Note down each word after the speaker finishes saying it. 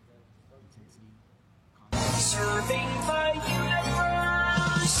serving the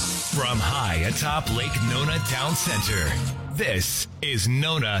universe. From high atop Lake Nona Town Center, this is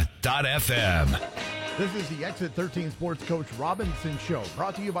Nona.fm. This is the Exit 13 Sports Coach Robinson Show,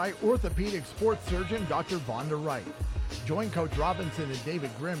 brought to you by orthopedic sports surgeon Dr. Vonda Wright. Join Coach Robinson and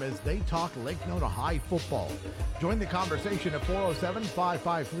David Grimm as they talk Lake Nona High football. Join the conversation at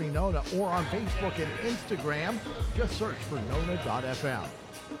 407-553-NONA or on Facebook and Instagram. Just search for Nona.fm.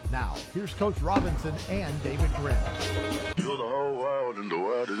 Now, here's Coach Robinson and David Grimm. You're the whole world and the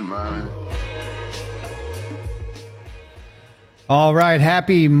world is mine. All right,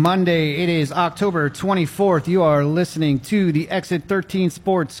 happy Monday. It is October 24th. You are listening to the Exit 13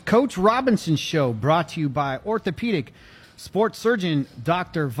 Sports Coach Robinson Show, brought to you by orthopedic sports surgeon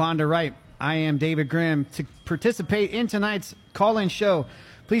Dr. Vonda Wright. I am David Grimm. To participate in tonight's call-in show,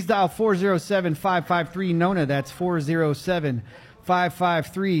 please dial 407-553-NONA. That's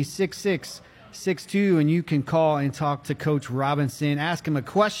 407-553-6662, and you can call and talk to Coach Robinson, ask him a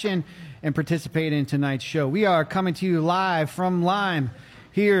question, and participate in tonight's show. We are coming to you live from Lime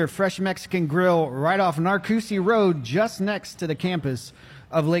here, Fresh Mexican Grill, right off Narcoossee Road, just next to the campus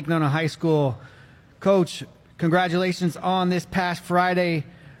of Lake Nona High School. Coach, congratulations on this past Friday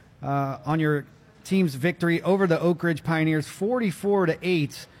on your team's victory over the Oak Ridge Pioneers,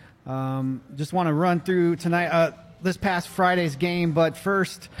 44-8. Just want to run through tonight, this past Friday's game, but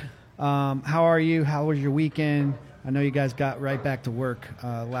first, how are you? How was your weekend? I know you guys got right back to work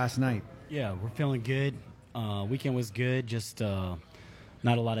last night. Yeah, we're feeling good. Weekend was good. Just not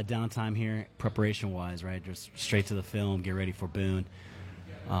a lot of downtime here, preparation-wise, right? Just straight to the film, get ready for Boone.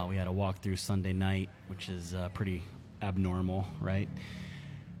 We had a walkthrough Sunday night, which is pretty abnormal, right?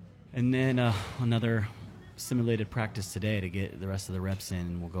 And then another simulated practice today to get the rest of the reps in,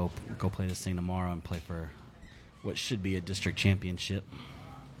 and we'll go play this thing tomorrow and play for what should be a district championship.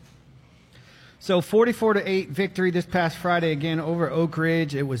 So 44-8 victory this past Friday again over Oak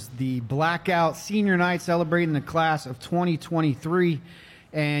Ridge. It was the blackout senior night celebrating the class of 2023.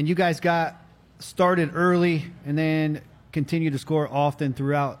 And you guys got started early and then continued to score often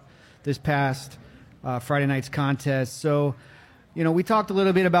throughout this past Friday night's contest. So, you know, we talked a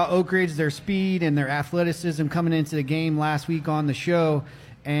little bit about Oak Ridge, their speed and their athleticism coming into the game last week on the show.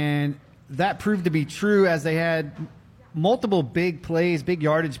 And that proved to be true as they had multiple big plays, big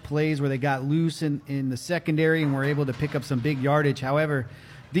yardage plays where they got loose in the secondary and were able to pick up some big yardage. However,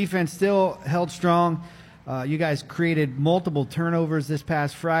 defense still held strong. You guys created multiple turnovers this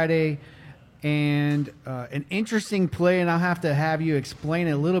past Friday. And an interesting play, and I'll have to have you explain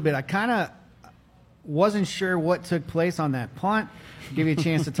it a little bit. I kind of wasn't sure what took place on that punt. Give you a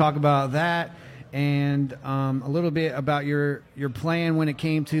chance to talk about that. And a little bit about your plan when it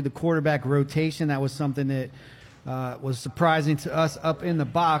came to the quarterback rotation. That was something that was surprising to us up in the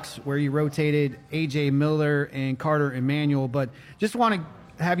box where you rotated A.J. Miller and Carter Emanuel. But just want to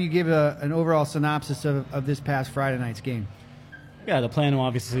have you give an overall synopsis of this past Friday night's game. Yeah, the plan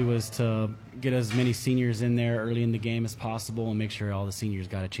obviously was to get as many seniors in there early in the game as possible and make sure all the seniors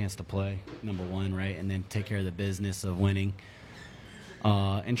got a chance to play, number one, right? And then take care of the business of winning.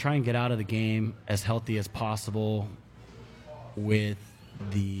 And try and get out of the game as healthy as possible with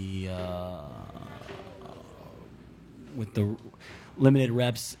the limited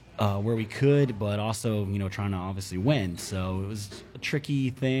reps where we could, but also, you know, trying to obviously win. So it was a tricky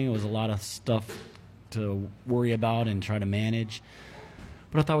thing. It was a lot of stuff to worry about and try to manage.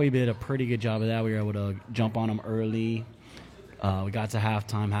 But I thought we did a pretty good job of that. We were able to jump on them early. We got to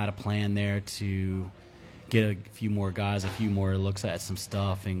halftime, had a plan there to get a few more guys, a few more looks at some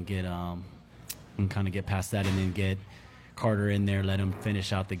stuff and get and kind of get past that and then get Carter in there, let him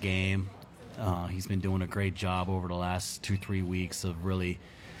finish out the game. He's been doing a great job over the last 2-3 weeks of really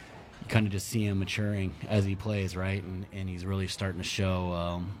kind of just seeing him maturing as he plays, right? And he's really starting to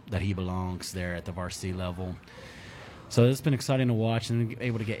show that he belongs there at the varsity level. So it's been exciting to watch and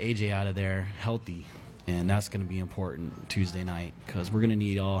able to get AJ out of there healthy. And that's going to be important Tuesday night because we're going to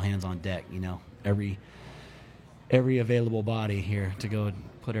need all hands on deck, you know, every available body here to go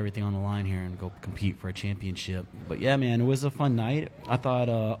put everything on the line here and go compete for a championship. But yeah, man, it was a fun night. I thought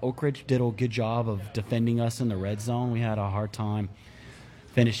Oak Ridge did a good job of defending us in the red zone. We had a hard time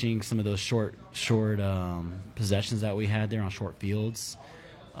finishing some of those short possessions that we had there on short fields.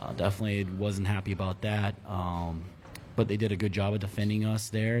 Definitely wasn't happy about that. But they did a good job of defending us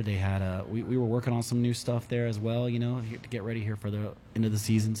there. They had we were working on some new stuff there as well, you know, to get ready here for the end of the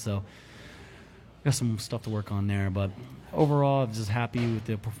season. So got some stuff to work on there, but overall, I'm just happy with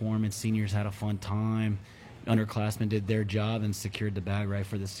the performance. Seniors had a fun time. Underclassmen did their job and secured the bag right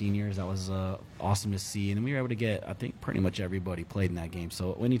for the seniors. That was awesome to see. And we were able to get, I think, pretty much everybody played in that game.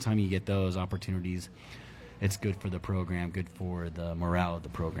 So anytime you get those opportunities, it's good for the program, good for the morale of the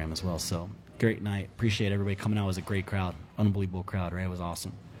program as well. So great night. Appreciate everybody coming out. It was a great crowd, unbelievable crowd, right? It was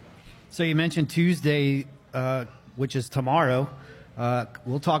awesome. So you mentioned Tuesday, which is tomorrow.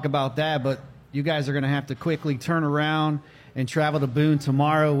 We'll talk about that, but you guys are going to have to quickly turn around and travel to Boone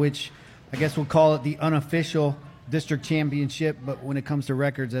tomorrow, which I guess we'll call it the unofficial district championship. But when it comes to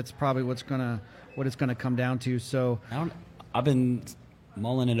records, that's probably what it's going to come down to. So I've been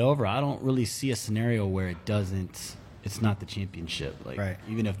mulling it over. I don't really see a scenario where it's not the championship. Like, right.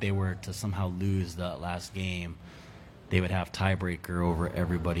 Even if they were to somehow lose that last game, they would have tiebreaker over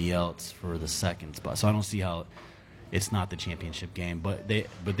everybody else for the second spot. So I don't see how it's not the championship game, but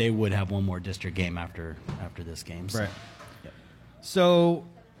they would have one more district game after this game. So. Right. Yep. So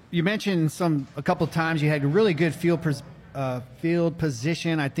you mentioned a couple of times you had a really good field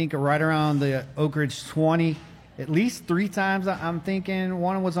position. I think right around the Oak Ridge 20, at least 3 times. I'm thinking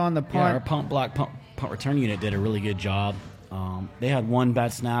one was on the punt. Yeah, our punt return unit did a really good job. They had one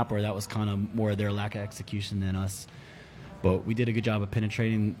bad snap, or that was kind of more their lack of execution than us. But we did a good job of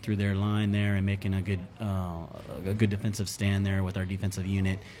penetrating through their line there and making a good defensive stand there with our defensive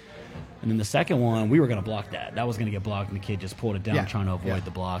unit. And then the second one, we were going to block that. That was going to get blocked, and the kid just pulled it down, trying to avoid the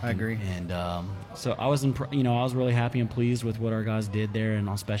block. I agree. And so I was, I was really happy and pleased with what our guys did there and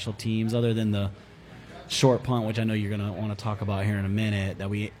on special teams. Other than the short punt, which I know you're going to want to talk about here in a minute, that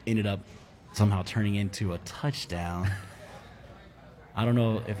we ended up somehow turning into a touchdown. I don't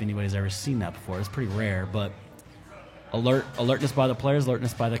know if anybody's ever seen that before. It's pretty rare, but alertness by the players,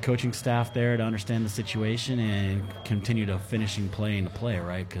 alertness by the coaching staff there to understand the situation and continue to finishing playing the play,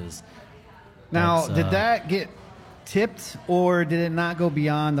 right? Because now, did that get tipped, or did it not go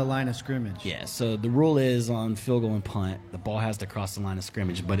beyond the line of scrimmage? Yeah, so the rule is on field goal and punt, the ball has to cross the line of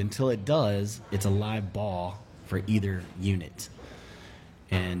scrimmage, but until it does, it's a live ball for either unit.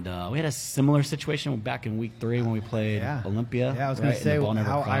 And we had a similar situation back in week 3 when we played Olympia. Yeah, I was going to say,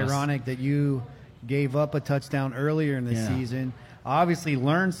 how ironic that you gave up a touchdown earlier in the season. Obviously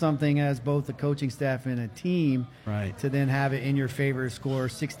learned something as both the coaching staff and a team, right, to then have it in your favor, score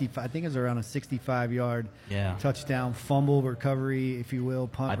 65. I think it was around a 65-yard touchdown, fumble recovery, if you will,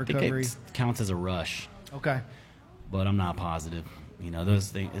 punt recovery. I think it counts as a rush. Okay. But I'm not positive. Those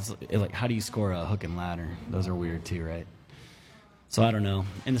things, it's like, how do you score a hook and ladder? Those are weird too, right? So I don't know.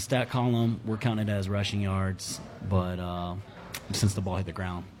 In the stat column, we're counting it as rushing yards, but since the ball hit the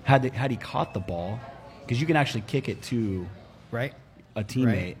ground, had he caught the ball, because you can actually kick it to a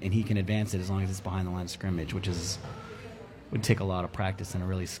teammate and he can advance it as long as it's behind the line of scrimmage, which would take a lot of practice and a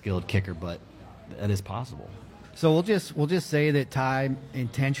really skilled kicker, but that is possible. So we'll just say that Ty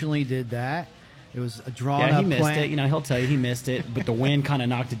intentionally did that. It was a drawn up Yeah, he missed plan. it. He'll tell you he missed it, but the wind kind of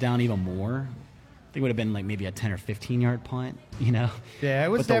knocked it down even more. I think it would have been like maybe a 10 or 15-yard punt, Yeah, it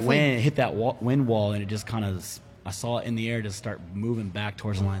was but the definitely wind hit that wind wall, and it just kind of, I saw it in the air just start moving back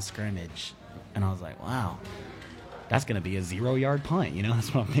towards the line of scrimmage, and I was like, wow, that's going to be a 0-yard punt.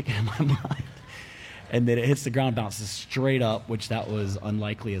 That's what I'm thinking in my mind. And then it hits the ground, bounces straight up, which that was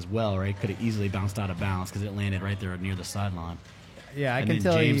unlikely as well, right? Could have easily bounced out of bounds because it landed right there near the sideline. Yeah, and can then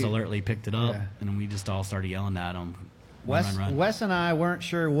tell James you. alertly picked it up, and then we just all started yelling at him. Wes and I weren't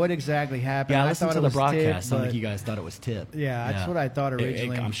sure what exactly happened. Yeah, I I listened thought to it the was broadcast. tipped, Some of you guys thought it was tip. Yeah, that's what I thought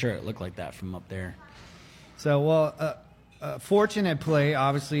originally. I'm sure it looked like that from up there. So, fortunate play,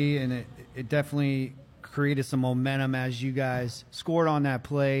 obviously, and it definitely created some momentum as you guys scored on that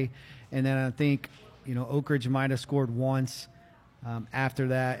play. And then I think, Oak Ridge might have scored once after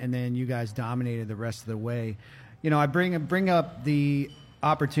that, and then you guys dominated the rest of the way. I bring up the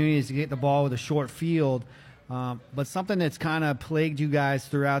opportunities to get the ball with a short field, but something that's kind of plagued you guys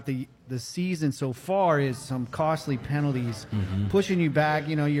throughout the season so far is some costly penalties, pushing you back.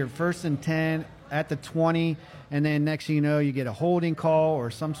 You're 1st and 10 at the 20, and then next thing you know, you get a holding call or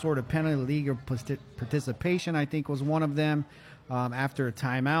some sort of penalty, league or participation, I think was one of them, after a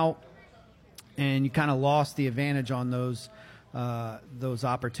timeout, and you kind of lost the advantage on those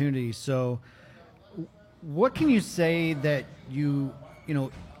opportunities. So what can you say that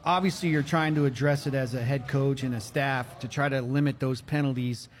obviously you're trying to address it as a head coach and a staff to try to limit those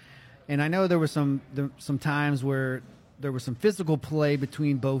penalties. And I know there were some times where there was some physical play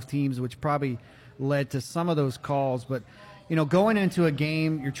between both teams, which probably led to some of those calls. But, going into a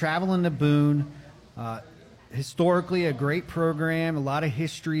game, you're traveling to Boone, historically a great program, a lot of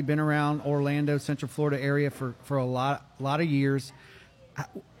history, been around Orlando, Central Florida area for a lot of years.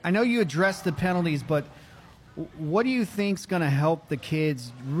 I know you addressed the penalties, but what do you think is going to help the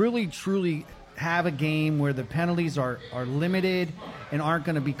kids really, truly have a game where the penalties are limited and aren't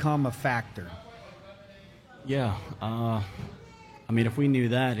going to become a factor? Yeah. I mean, if we knew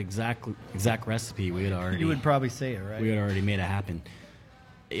that exact recipe, we would already. You would probably say it, right? We had already made it happen.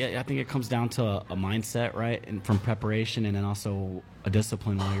 Yeah, I think it comes down to a mindset, right, and from preparation, and then also a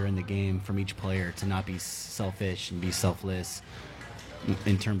discipline while you're in the game from each player to not be selfish and be selfless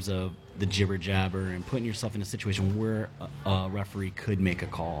in terms of the jibber jabber and putting yourself in a situation where a referee could make a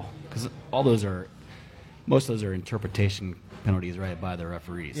call, because most of those are interpretation penalties, right, by the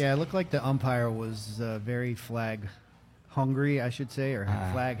referees. Yeah, it looked like the umpire was very flag hungry, I should say, or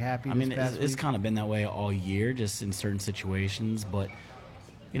flag happy. I mean, this it's kind of been that way all year, just in certain situations. But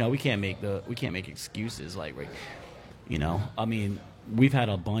we can't make excuses. Like, I mean, we've had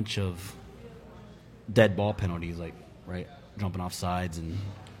a bunch of dead ball penalties, like right, jumping off sides and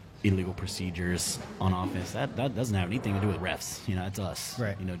illegal procedures on offense. That doesn't have anything to do with refs. It's us.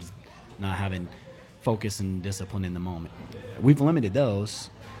 Right. Just not having focus and discipline in the moment. We've limited those.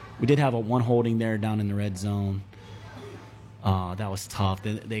 We did have one holding there down in the red zone. That was tough.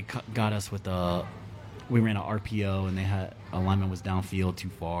 They got us with we ran an RPO, and they had a lineman was downfield too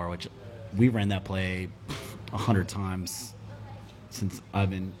far, which we ran that play 100 times since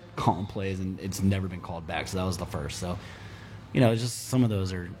I've been calling plays, and it's never been called back. So that was the first. So, it's just some of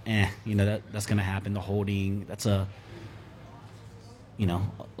those are, that's going to happen. The holding, that's a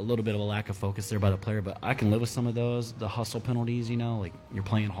little bit of a lack of focus there by the player, but I can live with some of those. The hustle penalties, like you're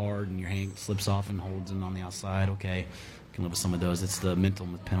playing hard and your hand slips off and holds in on the outside. Okay, I can live with some of those. It's the mental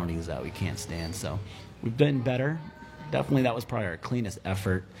penalties that we can't stand. So we've been better. Definitely that was probably our cleanest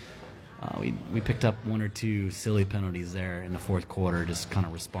effort. We picked up one or two silly penalties there in the fourth quarter, just kind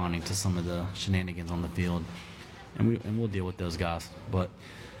of responding to some of the shenanigans on the field, and we'll deal with those guys. But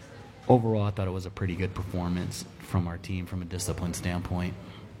overall, I thought it was a pretty good performance from our team from a discipline standpoint.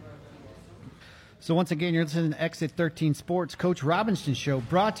 So once again, you're listening to Exit 13 Sports Coach Robinson Show,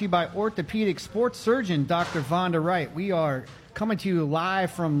 brought to you by orthopedic sports surgeon Dr. Vonda Wright. We are coming to you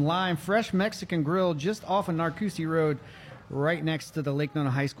live from Lime Fresh Mexican Grill just off of Narcoossee Road, right next to the Lake Nona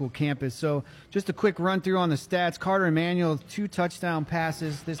High School campus. So just a quick run through on the stats. Carter Emanuel, 2 touchdown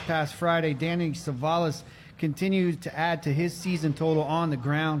passes this past Friday. Danny Savalas continued to add to his season total on the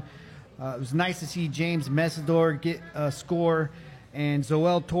ground. It was nice to see James Mesidor get a score, and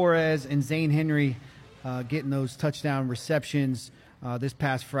Zoel Torres and Zane Henry getting those touchdown receptions this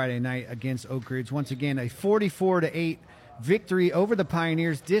past Friday night against Oak Ridge. Once again, a 44-8 victory over the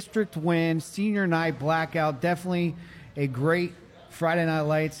Pioneers. District win, senior night blackout. Definitely a great Friday Night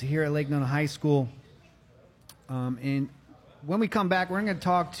Lights here at Lake Nona High School. And when we come back, we're going to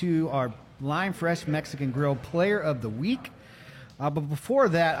talk to our Lime Fresh Mexican Grill Player of the Week. But before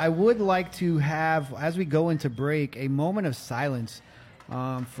that, I would like to have, as we go into break, a moment of silence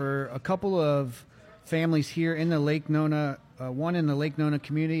for a couple of families here in the Lake Nona, one in the Lake Nona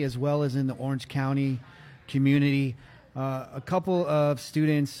community as well as in the Orange County community. A couple of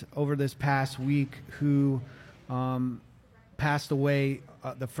students over this past week who passed away.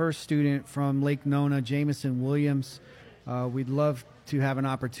 The first student from Lake Nona, Jamison Williams. We'd love to have an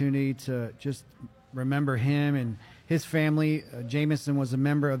opportunity to just remember him and his family. Jamison was a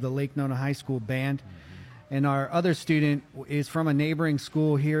member of the Lake Nona High School band. And our other student is from a neighboring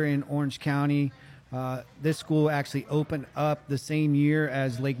school here in Orange County. This school actually opened up the same year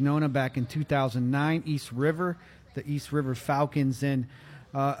as Lake Nona back in 2009, East River, the East River Falcons. And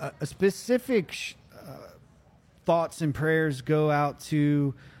a specific thoughts and prayers go out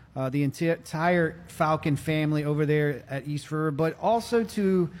to the entire Falcon family over there at East River, but also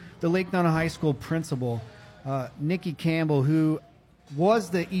to the Lake Nona High School principal, Nikki Campbell, who was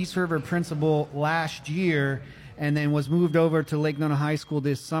the East River principal last year and then was moved over to Lake Nona High School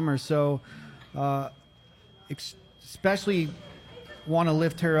this summer. So especially want to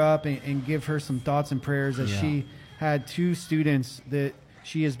lift her up and give her some thoughts and prayers as she had 2 students that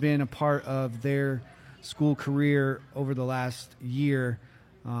she has been a part of their school career over the last year.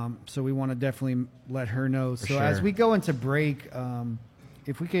 So we want to definitely let her know. So as we go into break,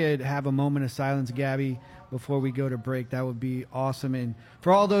 if we could have a moment of silence, Gabby, before we go to break, that would be awesome. And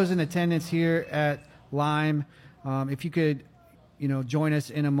for all those in attendance here at Lime, if you could, join us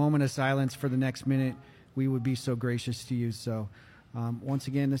in a moment of silence for the next minute, we would be so gracious to you. So once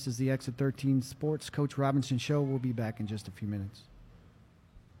again, this is the Exit 13 Sports Coach Robinson Show. We'll be back in just a few minutes.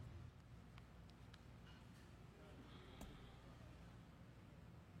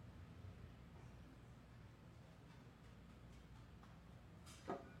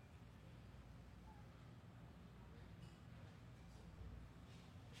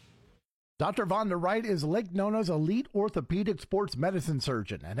 Dr. Vonda Wright is Lake Nona's elite orthopedic sports medicine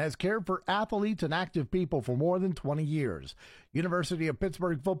surgeon and has cared for athletes and active people for more than 20 years. University of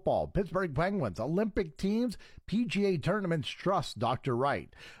Pittsburgh football, Pittsburgh Penguins, Olympic teams, PGA tournaments trust Dr.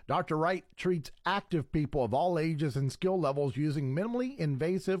 Wright. Dr. Wright treats active people of all ages and skill levels using minimally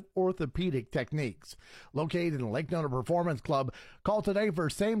invasive orthopedic techniques. Located in Lake Nona Performance Club, call today for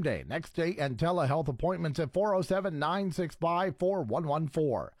same-day, next-day, and telehealth appointments at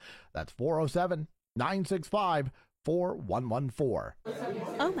 407-965-4114. That's 407-965-4114.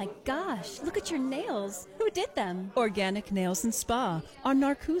 Oh my gosh, look at your nails. Who did them? Organic Nails and Spa on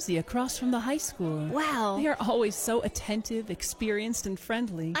Narcoozy across from the high school. Wow. They are always so attentive, experienced, and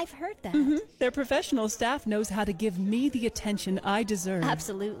friendly. I've heard that. Their professional staff knows how to give me the attention I deserve.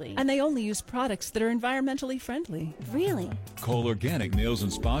 Absolutely. And they only use products that are environmentally friendly. Really? Call Organic Nails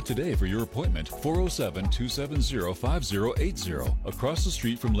and Spa today for your appointment. 407-270-5080. Across the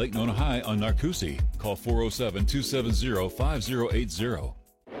street from Lake Nona High on Narcoozy. Call 407-270-5080.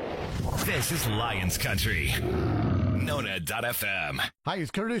 This is Lions Country. Nona.fm. Hi,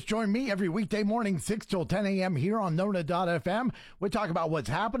 it's Curtis. Join me every weekday morning, 6 till 10 a.m. here on Nona.fm. We talk about what's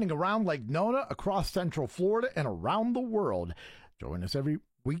happening around Lake Nona, across Central Florida, and around the world. Join us every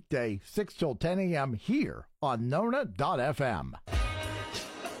weekday, 6 till 10 a.m. here on Nona.fm.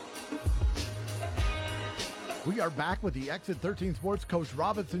 We are back with the Exit 13 Sports Coach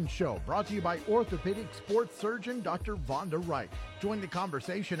Robinson Show, brought to you by orthopedic sports surgeon Dr. Vonda Wright. Join the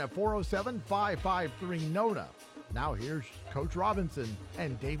conversation at 407-553-NONA. Now here's Coach Robinson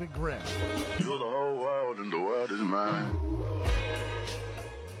and David Grimm. You're the whole world and the world is mine.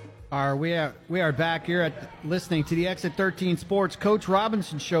 We are back here listening to the Exit 13 Sports Coach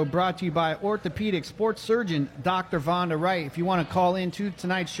Robinson Show, brought to you by orthopedic sports surgeon Dr. Vonda Wright. If you want to call into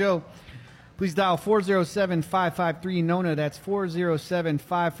tonight's show, please dial 407-553-NONA. That's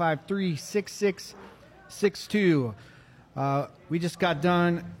 407-553-6662. We just got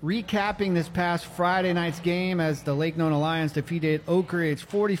done recapping this past Friday night's game as the Lake Nona Lions defeated Oak Ridge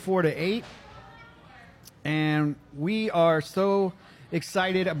 44-8. And we are so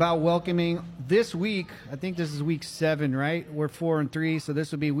excited about welcoming this week. I think this is week 7, right? We're 4-3, so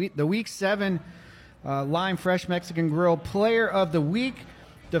this will be the week 7 Lime Fresh Mexican Grill Player of the Week.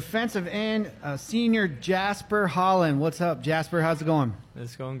 Defensive end, senior Jasper Holland. What's up, Jasper? How's it going?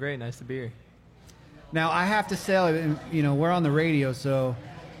 It's going great. Nice to be here. Now, I have to say, we're on the radio, so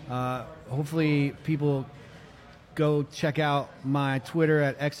hopefully people go check out my Twitter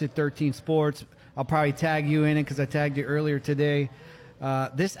at Exit13 Sports. I'll probably tag you in it because I tagged you earlier today.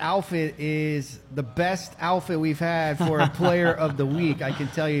 This outfit is the best outfit we've had for a player of the week. I can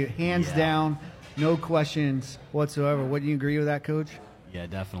tell you, hands down, no questions whatsoever. Would you agree with that, Coach? Yeah,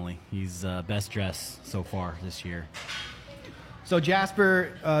 definitely. He's best dressed so far this year. So,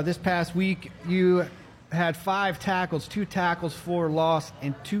 Jasper, this past week, you had 5 tackles, 2 tackles for loss,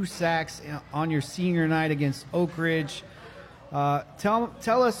 and 2 sacks on your senior night against Oak Ridge. Tell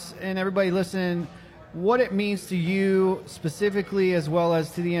us and everybody listening what it means to you specifically, as well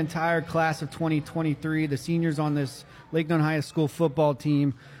as to the entire class of 2023, the seniors on this Lake Nona High School football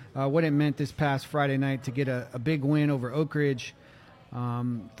team, what it meant this past Friday night to get a big win over Oak Ridge.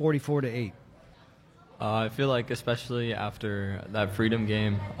 44-8. I feel like, especially after that Freedom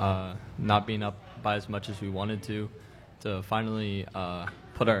game, not being up by as much as we wanted to finally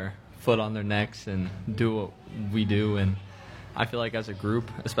put our foot on their necks and do what we do. And I feel like as a group,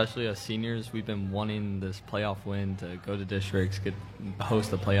 especially as seniors, we've been wanting this playoff win to go to districts,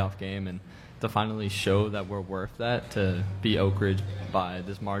 host a playoff game, and to finally show that we're worth that, to beat Oak Ridge by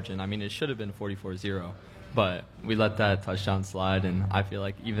this margin. I mean, it should have been 44-0. But we let that touchdown slide, and I feel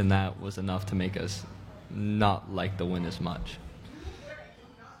like even that was enough to make us not like the win as much.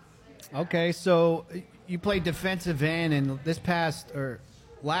 Okay, so you played defensive end, and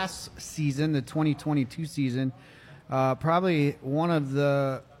last season, the 2022 season, probably one of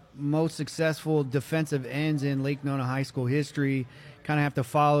the most successful defensive ends in Lake Nona High School history. Kind of have to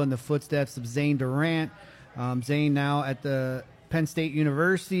follow in the footsteps of Zane Durant. Zane now at the Penn State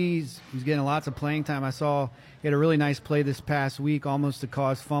University. He's getting lots of playing time. I saw he had a really nice play this past week, almost a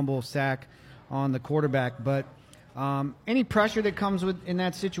caused fumble sack on the quarterback. But any pressure that comes with in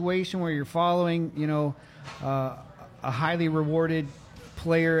that situation where you're following, a highly rewarded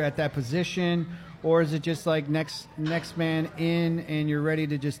player at that position, or is it just like next man in and you're ready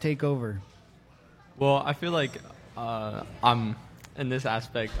to just take over? Well, I feel like in this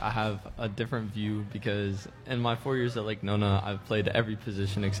aspect, I have a different view because in my 4 years at Lake Nona, I've played every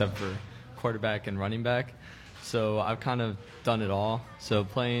position except for quarterback and running back. So I've kind of done it all. So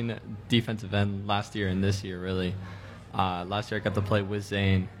playing defensive end last year and this year, really. Last year I got to play with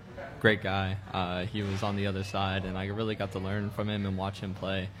Zane, great guy. He was on the other side, and I really got to learn from him and watch him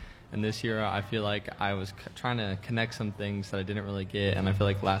play. And this year, I feel like I was trying to connect some things that I didn't really get, and I feel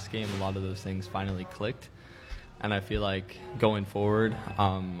like last game, a lot of those things finally clicked. And I feel like going forward,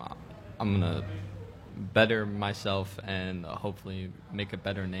 I'm going to better myself and hopefully make a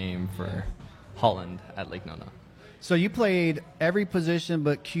better name for Holland at Lake Nona. So you played every position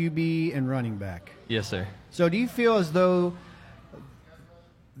but QB and running back. Yes, sir. So do you feel as though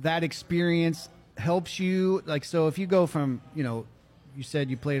that experience helps you? Like, so if you go from, you said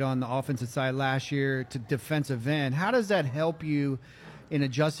you played on the offensive side last year to defensive end, how does that help you in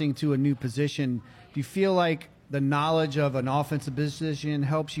adjusting to a new position? Do you feel like the knowledge of an offensive position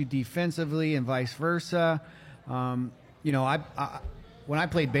helps you defensively and vice versa? When I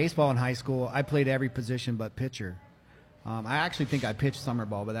played baseball in high school, I played every position but pitcher. I actually think I pitched summer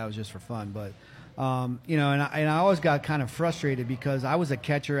ball, but that was just for fun. But, and I always got kind of frustrated because I was a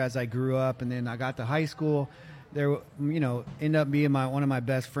catcher as I grew up, and then I got to high school. There, ended up being one of my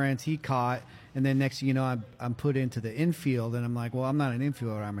best friends. He caught, and then next thing you know, I'm put into the infield, and I'm like, well, I'm not an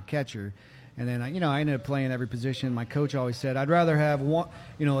infielder, I'm a catcher. And then, I ended up playing every position. My coach always said, I'd rather have one,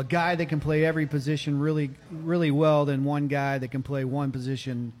 a guy that can play every position really, really well than one guy that can play one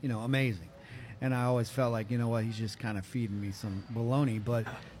position, amazing. And I always felt like, he's just kind of feeding me some baloney, but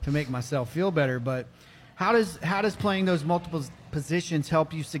to make myself feel better. But how does playing those multiple positions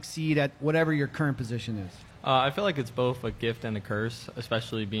help you succeed at whatever your current position is? I feel like it's both a gift and a curse,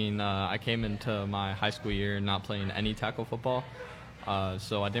 especially being I came into my high school year not playing any tackle football.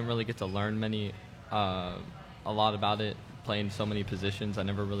 So I didn't really get to learn a lot about it, playing so many positions. I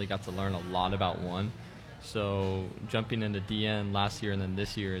never really got to learn a lot about one. So jumping into DN last year and then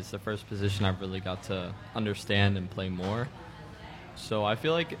this year is the first position I've really got to understand and play more. So I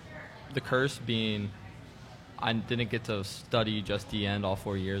feel like the curse being I didn't get to study just DN all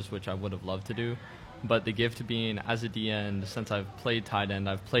 4 years, which I would have loved to do. But the gift being as a DN, since I've played tight end,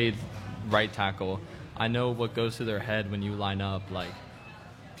 I've played right tackle, I know what goes through their head when you line up. Like,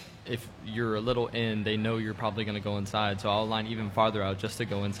 if you're a little in, they know you're probably going to go inside, so I'll line even farther out just to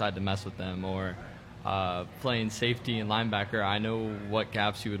go inside to mess with them. Or playing safety and linebacker, I know what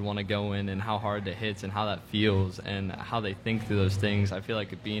gaps you would want to go in and how hard it hits and how that feels and how they think through those things. I feel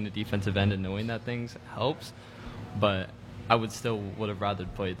like being a defensive end and knowing that things helps, but I would have rather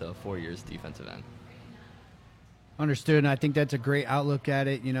played the 4 years defensive end. Understood, and I think that's a great outlook at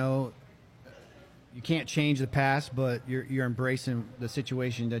it. You can't change the past, but you're embracing the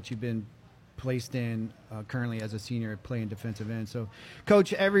situation that you've been placed in currently as a senior playing defensive end. So,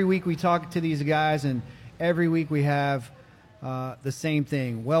 Coach, every week we talk to these guys, and every week we have the same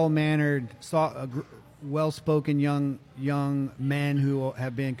thing: well-mannered, well-spoken young men who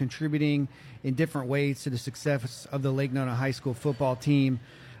have been contributing in different ways to the success of the Lake Nona High School football team.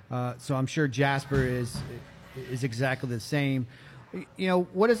 So I'm sure Jasper is exactly the same.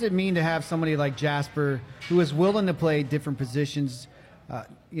 What does it mean to have somebody like Jasper who is willing to play different positions,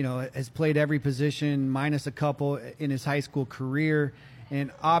 has played every position minus a couple in his high school career,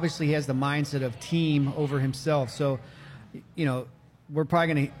 and obviously has the mindset of team over himself. So, we're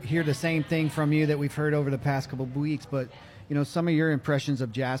probably going to hear the same thing from you that we've heard over the past couple of weeks, but, some of your impressions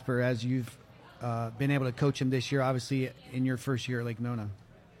of Jasper as you've been able to coach him this year, obviously in your first year at Lake Nona.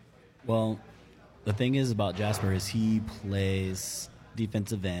 Well, the thing is about Jasper is he plays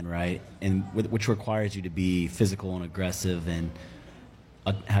defensive end, right? And which requires you to be physical and aggressive and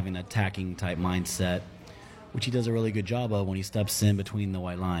having an attacking type mindset, which he does a really good job of when he steps in between the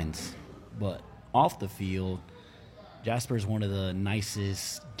white lines. But off the field, Jasper is one of the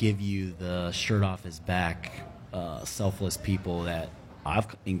nicest, give you the shirt off his back, selfless people that I've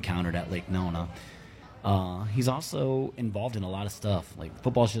encountered at Lake Nona. He's also involved in a lot of stuff. Like,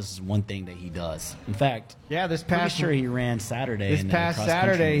 football's just one thing that he does. In fact, this past sure he ran Saturday. This past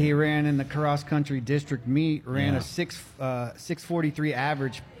Saturday, he ran in the cross country district meet. Ran a 6:43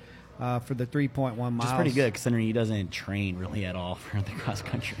 average for the 3.1 miles. Which is pretty good considering he doesn't train really at all for the cross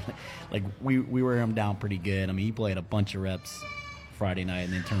country. Like we wear him down pretty good. I mean, he played a bunch of reps Friday night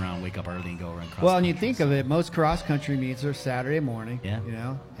and then turn around, wake up early, and go run cross. Well, and you think of it, most cross country meets are Saturday morning.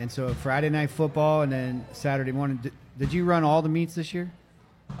 Yeah. And so Friday night football and then Saturday morning. Did you run all the meets this year?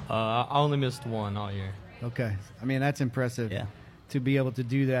 I only missed one all year. Okay, I mean that's impressive. Yeah. To be able to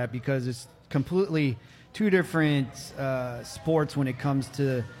do that because it's completely two different sports when it comes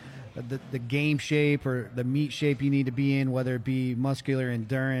to the game shape or the meat shape you need to be in, whether it be muscular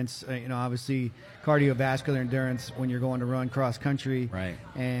endurance, obviously cardiovascular endurance when you're going to run cross country, right?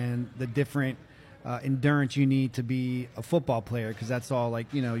 And the different endurance you need to be a football player, because that's all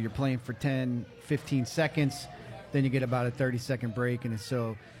you're playing for 10, 15 seconds. then you get about a 30-second break, and it's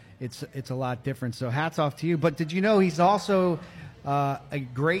a lot different. So hats off to you. But did you know he's also a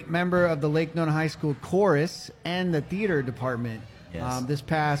great member of the Lake Nona High School chorus and the theater department? Yes. This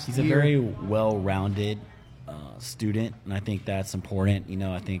past He's year. a very well-rounded student, and I think that's important.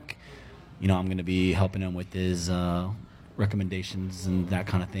 I think, I'm going to be helping him with his recommendations and that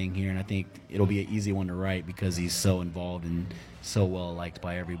kind of thing here, and I think it'll be an easy one to write because he's so involved and so well-liked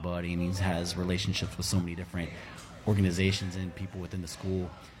by everybody, and he has relationships with so many different organizations and people within the school.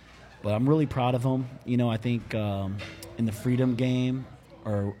 But I'm really proud of him. I think in the Freedom game,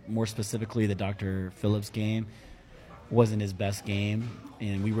 or more specifically the Dr. Phillips game, wasn't his best game,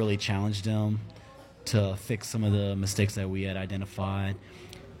 and we really challenged him to fix some of the mistakes that we had identified,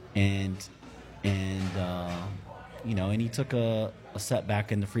 and he took a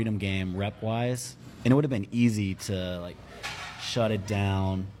setback in the Freedom game rep-wise, and it would have been easy to shut it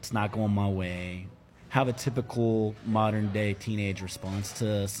down. It's not going my way. Have a typical modern-day teenage response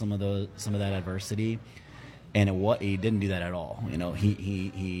to some of that adversity. And he didn't do that at all.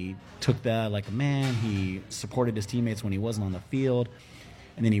 He took that like a man. He supported his teammates when he wasn't on the field,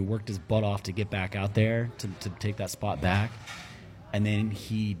 and then he worked his butt off to get back out there to take that spot back. And then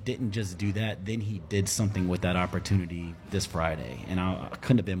he didn't just do that. Then he did something with that opportunity this Friday, and I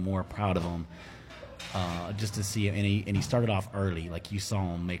couldn't have been more proud of him. Just to see him, and he started off early, like you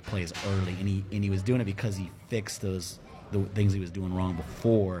saw him make plays early, and he was doing it because he fixed the things he was doing wrong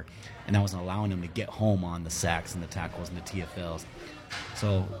before, and that wasn't allowing him to get home on the sacks and the tackles and the TFLs.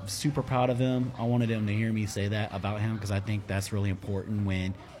 So super proud of him. I wanted him to hear me say that about him because I think that's really important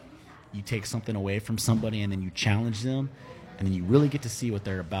when you take something away from somebody and then you challenge them, and then you really get to see what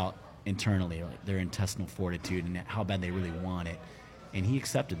they're about internally, like their intestinal fortitude and how bad they really want it. And he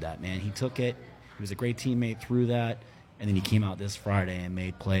accepted that, man. He took it. He was a great teammate through that, and then he came out this Friday and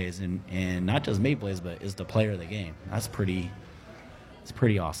made plays, and not just made plays, but is the player of the game. It's pretty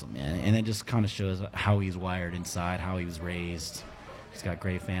awesome, man. And it just kind of shows how he's wired inside, how he was raised. He's got a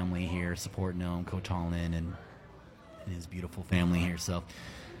great family here supporting him, Coach Holland and his beautiful family here. So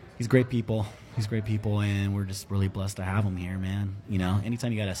he's great people. And we're just really blessed to have him here, man.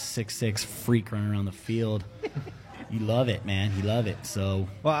 Anytime you got a 6'6" freak running around the field, you love it, man. You love it. So,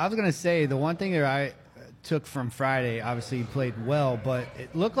 well, I was going to say the one thing that I took from Friday, obviously he played well, but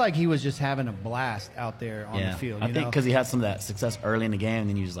it looked like he was just having a blast out there on the field. I think because he had some of that success early in the game, and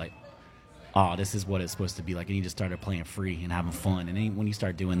then he was like, oh, this is what it's supposed to be like, and he just started playing free and having fun. And then when you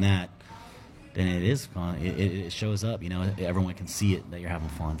start doing that, then it is fun. It shows up, everyone can see it that you're having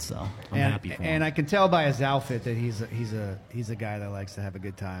fun. So I'm happy for him. And I can tell by his outfit that he's a guy that likes to have a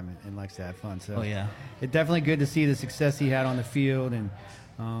good time and likes to have fun. So it's definitely good to see the success he had on the field, and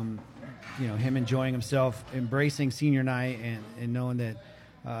him enjoying himself, embracing senior night, and knowing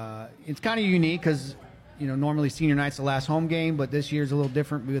that it's kind of unique because normally senior night's the last home game, but this year's a little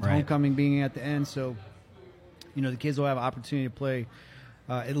different with homecoming being at the end. So the kids will have an opportunity to play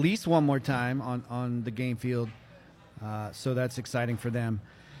at least one more time on the game field. So that's exciting for them.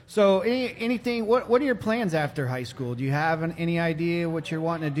 So anything, what are your plans after high school? Do you have any idea what you're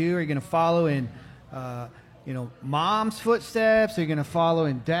wanting to do? Are you going to follow in, mom's footsteps? Are you going to follow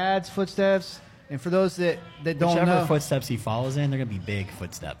in dad's footsteps? And for those that don't know. Whichever footsteps he follows in, they're going to be big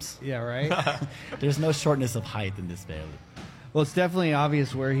footsteps. Yeah, right? There's no shortness of height in this family. Well, it's definitely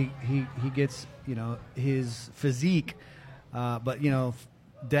obvious where he gets, his physique. But,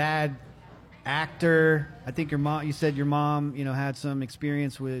 dad, actor. I think you said your mom, had some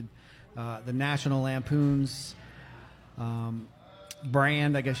experience with the National Lampoon's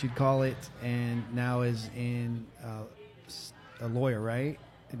brand, I guess you'd call it, and now is in a lawyer, right?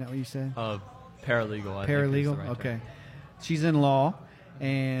 Isn't that what you said? Paralegal. I think is the right okay. term. She's in law,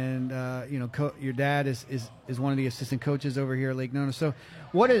 and your dad is one of the assistant coaches over here at Lake Nona. So,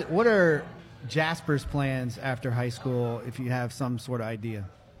 what are Jasper's plans after high school, if you have some sort of idea?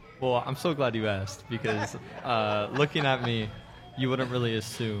 Well, I'm so glad you asked because looking at me, you wouldn't really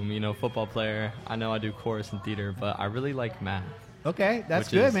assume, football player. I know I do chorus and theater, but I really like math. Okay, that's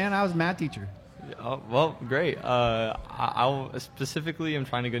good, man. I was a math teacher. Oh, well, great. I specifically am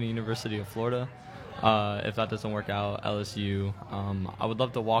trying to go to University of Florida. If that doesn't work out, LSU. I would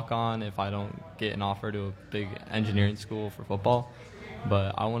love to walk on if I don't get an offer to a big engineering school for football.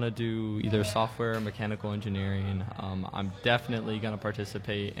 But I want to do either software or mechanical engineering. I'm definitely going to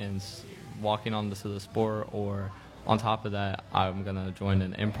participate in walking on to the sport, or on top of that, I'm going to join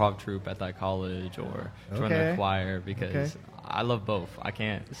an improv troupe at that college or join a choir because I love both. I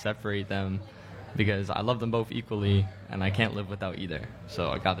can't separate them because I love them both equally, and I can't live without either. So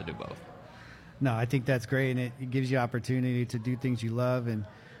I got to do both. No, I think that's great, and it gives you opportunity to do things you love. And,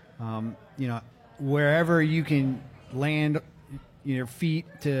 wherever you can land your feet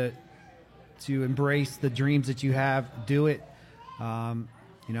to embrace the dreams that you have, do it. Don't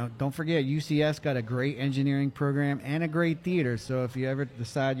forget, UCF's got a great engineering program and a great theater. So if you ever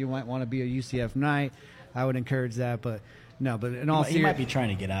decide you might want to be a UCF Knight, I would encourage that. But in all he might be trying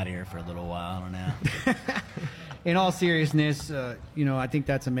to get out of here for a little while. I don't know. In all seriousness, I think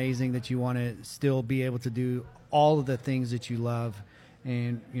that's amazing that you want to still be able to do all of the things that you love.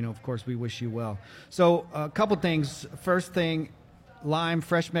 And, of course, we wish you well. So a couple things. First thing, Lime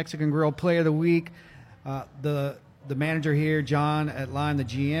Fresh Mexican Grill Player of the Week. The manager here, John at Lime, the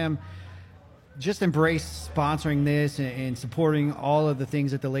GM, just embrace sponsoring this and supporting all of the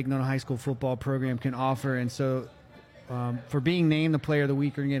things that the Lake Nona High School football program can offer. And so for being named the Player of the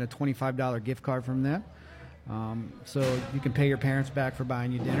Week, you're going to get a $25 gift card from them. So you can pay your parents back for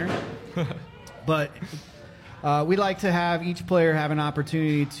buying you dinner. But we like to have each player have an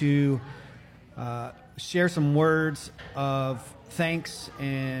opportunity to share some words of thanks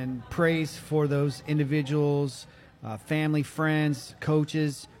and praise for those individuals, family, friends,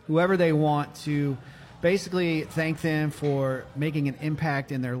 coaches, whoever they want, to basically thank them for making an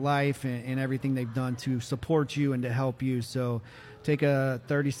impact in their life and everything they've done to support you and to help you. So take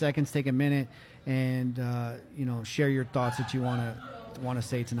 30 seconds, take a minute, and share your thoughts that you want to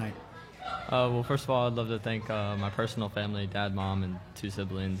say tonight. Well, first of all, I'd love to thank my personal family, dad, mom, and 2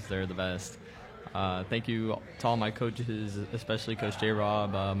 siblings. They're the best. Thank you to all my coaches, especially Coach J.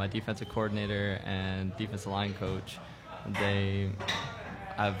 Rob, my defensive coordinator, and defensive line coach. They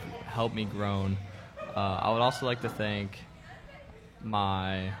have helped me grow. I would also like to thank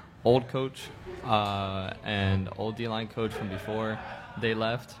my old coach and old D-line coach from before they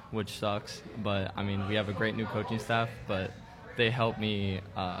left, which sucks. But, we have a great new coaching staff, but they helped me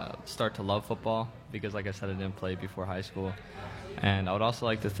start to love football because, like I said, I didn't play before high school. And I would also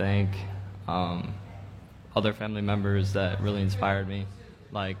like to thank other family members that really inspired me,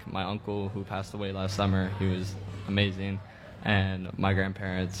 like my uncle who passed away last summer. He was amazing, and my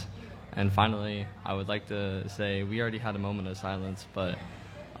grandparents. And finally, I would like to say, we already had a moment of silence, but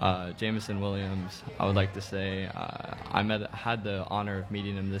Jameson Williams, I would like to say I had the honor of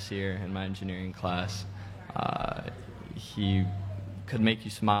meeting him this year in my engineering class. He could make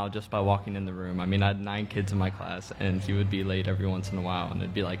you smile just by walking in the room. I had 9 kids in my class, and he would be late every once in a while, and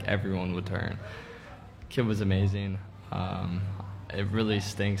it'd be like everyone would turn. Kid was amazing. It really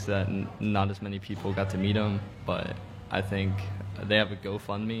stinks that not as many people got to meet him, but I think they have a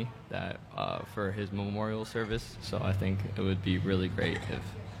GoFundMe that for his memorial service, so I think it would be really great if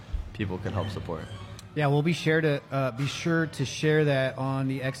people could help support. Yeah, we'll be sure to share that on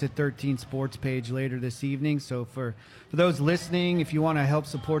the Exit 13 Sports page later this evening. So for those listening, if you want to help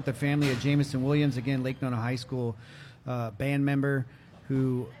support the family of Jameson Williams, again, Lake Nona High School band member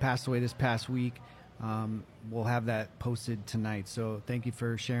who passed away this past week, we'll have that posted tonight. So thank you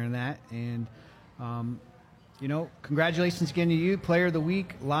for sharing that. And, congratulations again to you, Player of the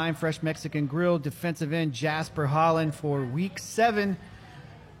Week, Lime Fresh Mexican Grill, defensive end Jasper Holland for Week 7.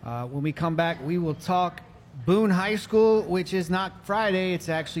 When we come back, we will talk Boone High School, which is not Friday. It's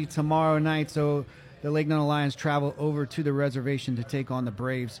actually tomorrow night. So the Lake Nona Lions travel over to the reservation to take on the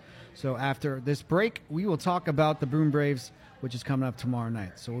Braves. So after this break, we will talk about the Boone Braves, which is coming up tomorrow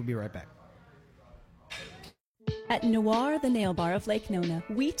night. So we'll be right back. At Noir, the nail bar of Lake Nona,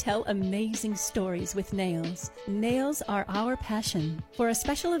 we tell amazing stories with nails. Nails are our passion. For a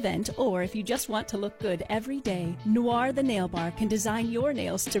special event, or if you just want to look good every day, Noir, the nail bar can design your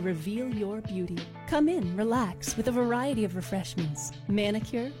nails to reveal your beauty. Come in, relax with a variety of refreshments.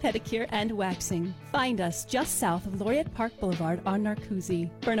 Manicure, pedicure, and waxing. Find us just south of Laureate Park Boulevard on Narcoozy.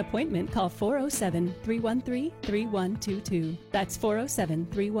 For an appointment, call 407-313-3122. That's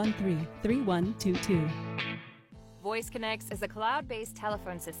 407-313-3122. Voice Connects is a cloud-based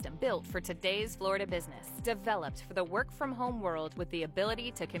telephone system built for today's Florida business, developed for the work-from-home world with the ability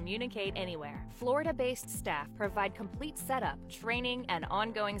to communicate anywhere. Florida-based staff provide complete setup, training, and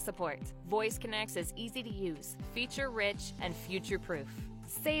ongoing support. Voice Connects is easy to use, feature-rich, and future-proof.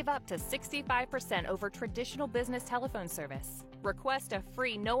 Save up to 65% over traditional business telephone service. Request a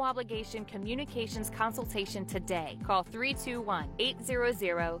free, no-obligation communications consultation today. Call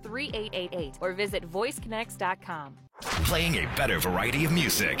 321-800-3888 or visit voiceconnects.com. Playing a better variety of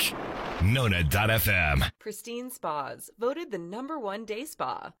music. Nona.fm. Pristine Spas, voted the #1 day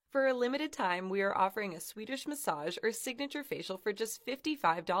spa. For a limited time, we are offering a Swedish massage or signature facial for just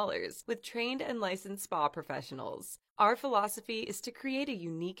 $55 with trained and licensed spa professionals. Our philosophy is to create a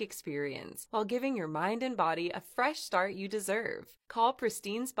unique experience while giving your mind and body a fresh start you deserve. Call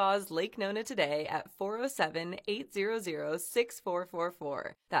Pristine Spas Lake Nona today at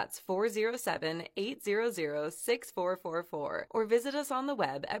 407-800-6444. That's 407-800-6444. Or visit us on the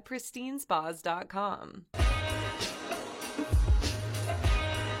web at pristinespas.com.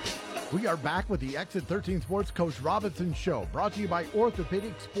 We are back with the Exit 13 Sports Coach Robinson Show, brought to you by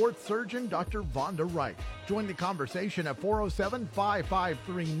orthopedic sports surgeon Dr. Vonda Wright. Join the conversation at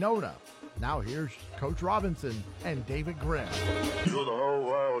 407-553-NONA. Now here's Coach Robinson and David Grimm. You're the whole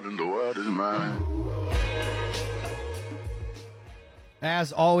world and the world is mine.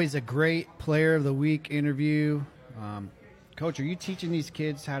 As always, a great Player of the Week interview. Coach, are you teaching these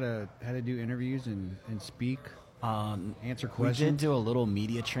kids how to do interviews and speak? Answer questions? We did do a little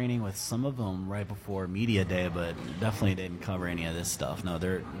media training with some of them right before media day, but definitely didn't cover any of this stuff. No,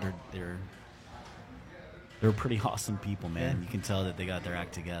 they're pretty awesome people, man. Yeah. You can tell that they got their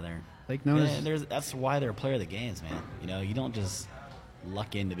act together. Lake Nona's, that's why they're a player of the games, man. You know, you don't just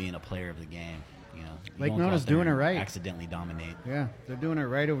luck into being a player of the game. You know, Lake Nona's doing it right. Accidentally dominate. Yeah, they're doing it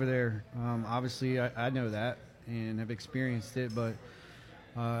right over there. Obviously, I know that and have experienced it, but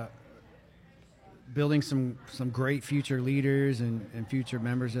building some great future leaders and future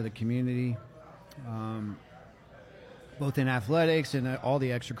members of the community, both in athletics and all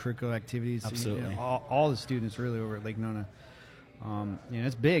the extracurricular activities. Absolutely. You know, all the students really over at Lake Nona.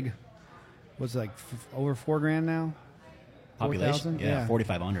 It's big. What's it like over $4,000 now? Population? 4,000? Yeah,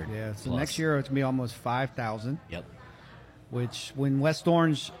 4,500. Yeah, so plus. next year it's going to be almost 5,000. Yep. Which, when West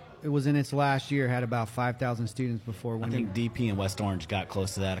Orange, it was in its last year, had about 5,000 students before winning. I think DP and West Orange got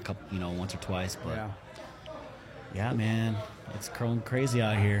close to that a couple, once or twice. But yeah, man, it's growing crazy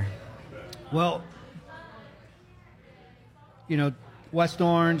out here. Well, West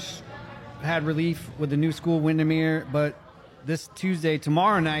Orange had relief with the new school, Windermere, but this Tuesday,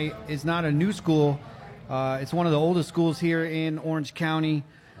 tomorrow night, is not a new school. It's one of the oldest schools here in Orange County,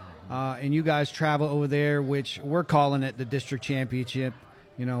 and you guys travel over there, which we're calling it the district championship,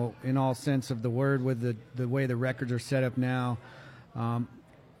 in all sense of the word, with the way the records are set up now.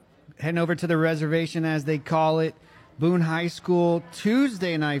 Heading over to the reservation, as they call it, Boone High School,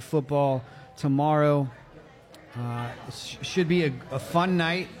 Tuesday night football tomorrow. Should be a fun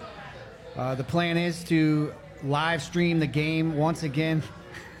night. The plan is to live stream the game once again.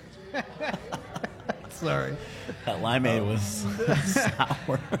 Sorry. That limeade was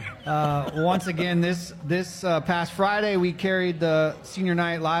sour. Once again, this past Friday, we carried the senior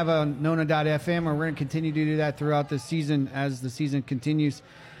night live on Nona.fm, and we're going to continue to do that throughout the season as the season continues.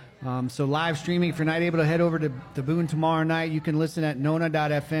 So live streaming, if you're not able to head over to Boone tomorrow night, you can listen at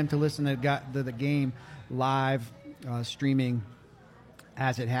Nona.fm to listen to the game live streaming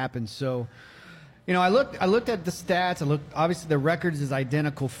as it happens. So, I looked at the stats. Obviously, the records is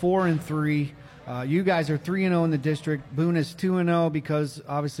identical, 4-3. You guys are 3-0 in the district. Boone is 2-0 because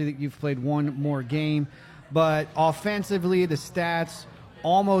obviously you've played one more game. But offensively, the stats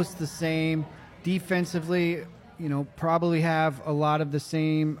almost the same. Defensively, probably have a lot of the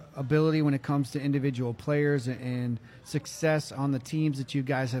same ability when it comes to individual players and success on the teams that you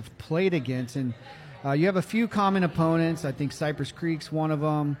guys have played against. And you have a few common opponents. I think Cypress Creek's one of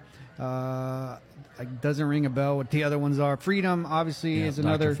them. It doesn't ring a bell what the other ones are. Freedom, obviously, is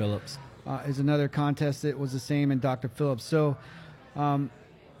another. Dr. Phillips. Is another contest that was the same in Dr. Phillips. So, on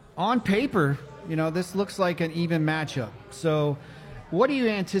paper, this looks like an even matchup. So, what do you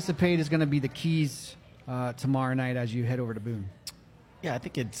anticipate is going to be the keys tomorrow night as you head over to Boone? Yeah, I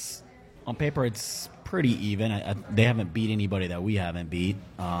think on paper it's pretty even. They haven't beat anybody that we haven't beat.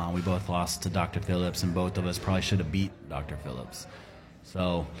 We both lost to Dr. Phillips, and both of us probably should have beat Dr. Phillips.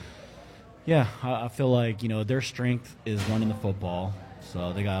 So, yeah, I feel like, their strength is running the football.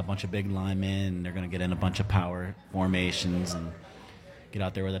 So they got a bunch of big linemen, and they're going to get in a bunch of power formations and get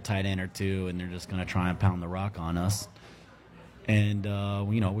out there with a tight end or two, and they're just going to try and pound the rock on us. And,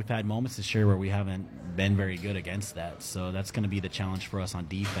 we've had moments this year where we haven't been very good against that. So that's going to be the challenge for us on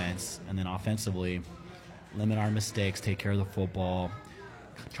defense. And then offensively, limit our mistakes, take care of the football,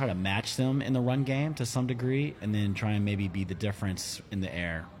 try to match them in the run game to some degree, and then try and maybe be the difference in the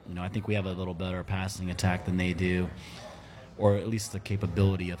air. I think we have a little better passing attack than they do, or at least the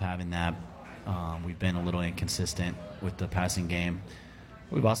capability of having that. We've been a little inconsistent with the passing game.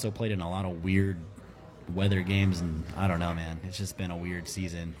 We've also played in a lot of weird weather games, and I don't know, man. It's just been a weird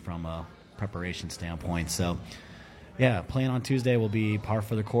season from a preparation standpoint. So, yeah, playing on Tuesday will be par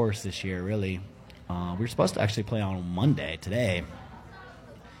for the course this year, really. We were supposed to actually play on Monday, today,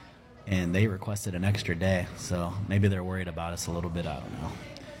 and they requested an extra day. So maybe they're worried about us a little bit. I don't know.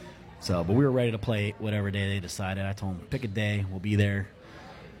 So, but we were ready to play whatever day they decided. I told them, pick a day, we'll be there,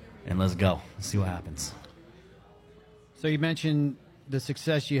 and let's go. Let's see what happens. So you mentioned the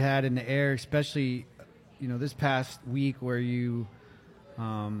success you had in the air, especially, this past week where you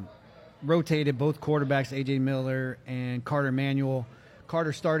rotated both quarterbacks, A.J. Miller and Carter Manuel.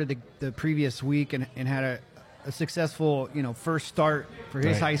 Carter started the previous week and had a successful, first start for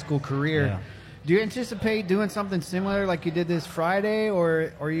his high school career. Yeah. Do you anticipate doing something similar like you did this Friday,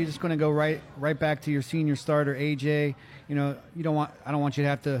 or are you just going to go right back to your senior starter, AJ? I don't want you to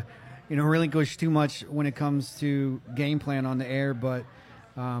have to, relinquish too much when it comes to game plan on the air, but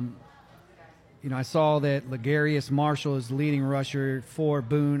I saw that Legarius Marshall is the leading rusher for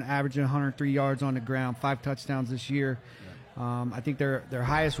Boone, averaging 103 yards on the ground, 5 touchdowns this year. I think their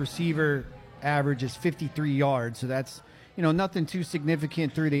highest receiver average is 53 yards, so that's nothing too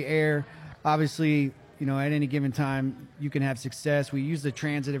significant through the air. Obviously, at any given time you can have success. We use the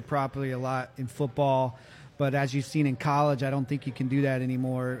transitive properly a lot in football, but as you've seen in college, I don't think you can do that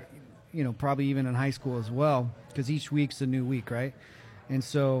anymore. Probably even in high school as well, because each week's a new week, right? And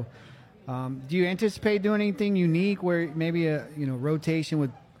so, do you anticipate doing anything unique where maybe a rotation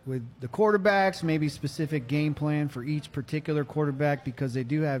with the quarterbacks, maybe specific game plan for each particular quarterback, because they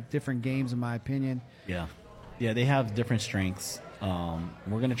do have different games, in my opinion? Yeah, they have different strengths.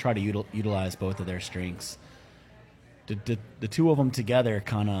 We're going to try to utilize both of their strengths. The two of them together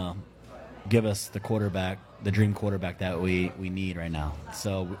kind of give us the dream quarterback that we need right now.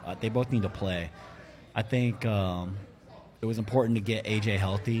 So they both need to play. I think it was important to get AJ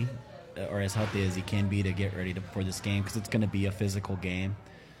healthy, or as healthy as he can be, to get ready for this game, because it's going to be a physical game.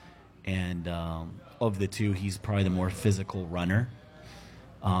 And of the two, he's probably the more physical runner.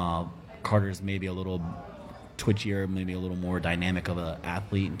 Carter's maybe a little twitchier, maybe a little more dynamic of an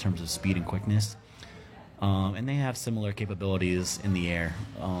athlete in terms of speed and quickness. And they have similar capabilities in the air.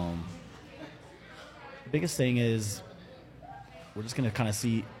 The biggest thing is we're just going to kind of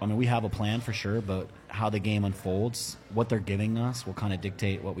see. We have a plan for sure, but how the game unfolds, what they're giving us, will kind of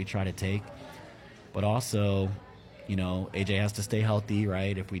dictate what we try to take. But also, AJ has to stay healthy,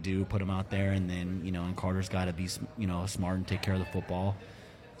 right? If we do put him out there, and then, and Carter's got to be, smart and take care of the football.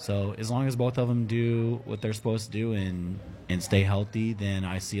 So as long as both of them do what they're supposed to do and stay healthy, then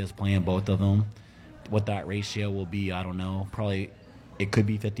I see us playing both of them. What that ratio will be, I don't know. Probably it could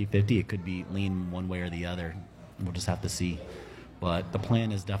be 50-50. It could be lean one way or the other. We'll just have to see. But the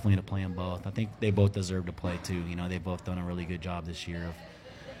plan is definitely to play them both. I think they both deserve to play too. They've both done a really good job this year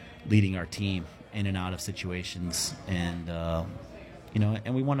of leading our team in and out of situations. And,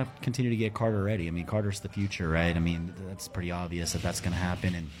 and we want to continue to get Carter ready. Carter's the future, right? That's pretty obvious that that's going to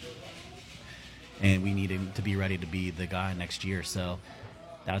happen. And we need him to be ready to be the guy next year. So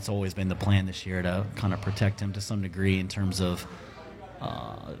that's always been the plan this year, to kind of protect him to some degree in terms of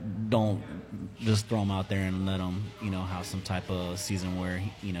don't just throw him out there and let him, have some type of season where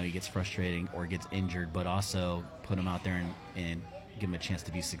he gets frustrated or gets injured, but also put him out there and give him a chance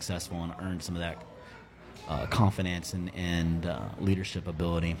to be successful and earn some of that confidence and leadership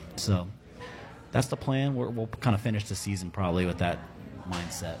ability. So that's the plan. We'll kind of finish the season probably with that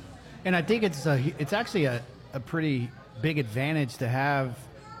mindset. And I think it's actually a pretty big advantage to have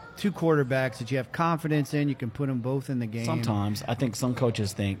two quarterbacks that you have confidence in. You can put them both in the game. Sometimes. I think some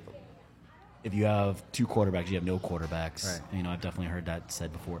coaches think if you have two quarterbacks, you have no quarterbacks. Right. I've definitely heard that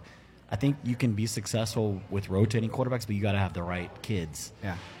said before. I think you can be successful with rotating quarterbacks, but you got to have the right kids.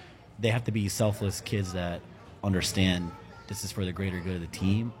 Yeah. They have to be selfless kids that understand this is for the greater good of the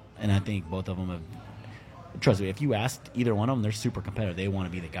team. And I think both of them have. Trust me, if you asked either one of them, they're super competitive. They want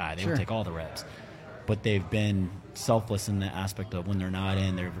to be the guy. They will take all the reps. But they've been selfless in the aspect of when they're not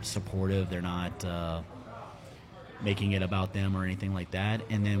in, they're supportive. They're not making it about them or anything like that.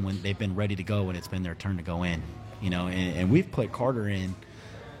 And then when they've been ready to go, when it's been their turn to go in, and we've put Carter in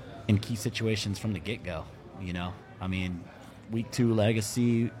key situations from the get-go. Week 2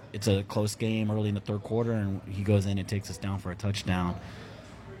 Legacy, it's a close game early in the third quarter, and he goes in and takes us down for a touchdown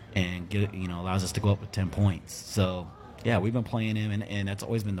and allows us to go up with 10 points. So yeah, we've been playing him, and that's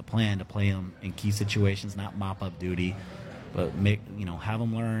always been the plan, to play him in key situations, not mop-up duty, but have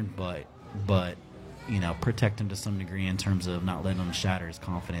him learn, but protect him to some degree in terms of not letting him shatter his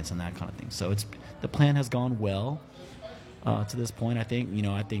confidence and that kind of thing. So the plan has gone well to this point. I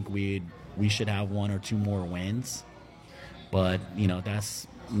think we should have 1 or 2 more wins, but that's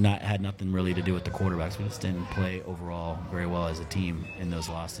had nothing really to do with the quarterbacks. We just didn't play overall very well as a team in those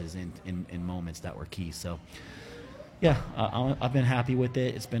losses in moments that were key. So yeah, I've been happy with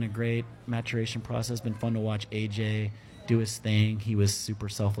it. It's been a great maturation process. It's been fun to watch AJ do his thing. He was super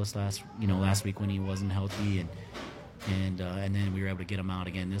selfless last week when he wasn't healthy, and And then we were able to get them out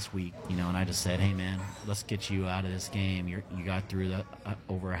again this week, you know. And I just said, hey man, let's get you out of this game. You got through the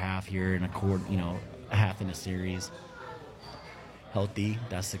over a half here and a quarter, you know, a half in the series. Healthy,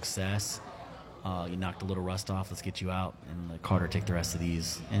 that's success. You knocked a little rust off. Let's get you out and let Carter take the rest of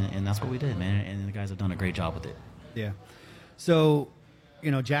these. And that's what we did, man. And the guys have done a great job with it. Yeah. So, you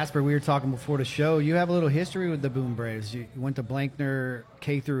know, Jasper, we were talking before the show. You have a little history with the Boone Braves. You went to Blankner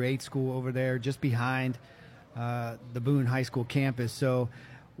K through 8 school over there, just behind the Boone High School campus. So,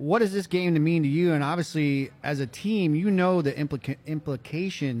 what does this game mean to you? And obviously, as a team, you know the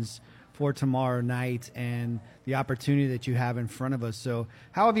implications for tomorrow night and the opportunity that you have in front of us. So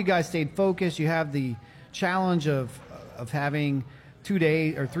how have you guys stayed focused? You have the challenge of having 2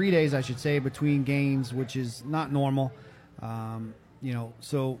 days or 3 days, I should say, between games, which is not normal. You know,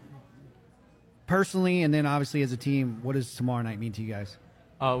 so personally and then obviously as a team, what does tomorrow night mean to you guys?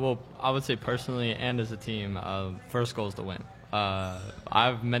 Well, I would say personally and as a team, first goal is to win. I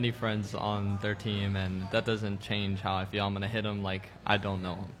have many friends on their team, and that doesn't change how I feel. I'm going to hit them like I don't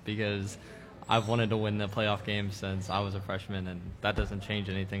know them, because I've wanted to win the playoff game since I was a freshman, and that doesn't change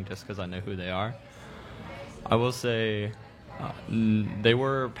anything just because I know who they are. I will say they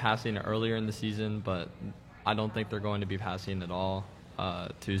were passing earlier in the season, but I don't think they're going to be passing at all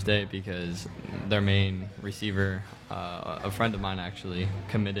Tuesday, because their main receiver, a friend of mine actually,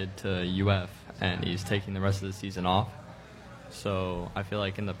 committed to UF, and he's taking the rest of the season off. So I feel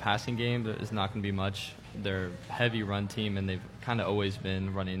like in the passing game, there's not going to be much. They're a heavy run team, and they've kind of always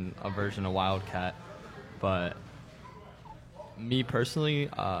been running a version of Wildcat. But me personally,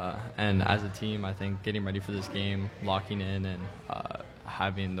 and as a team, I think getting ready for this game, locking in, and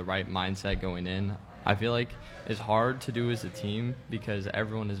having the right mindset going in, I feel like it's hard to do as a team because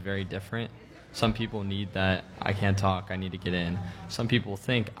everyone is very different. Some people need that, I can't talk, I need to get in. Some people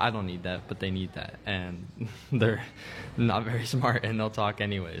think I don't need that, but they need that. And they're not very smart, and they'll talk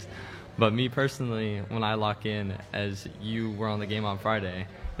anyways. But me personally, when I lock in, as you were on the game on Friday,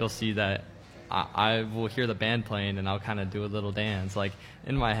 you'll see that I will hear the band playing, and I'll kind of do a little dance. Like,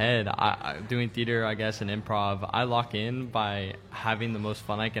 in my head, doing theater, I guess, and improv, I lock in by having the most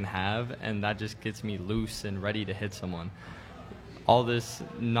fun I can have, and that just gets me loose and ready to hit someone. All this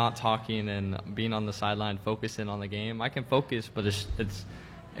not talking and being on the sideline, focusing on the game, I can focus, but it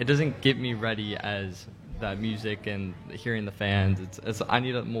doesn't get me ready as that music and hearing the fans. I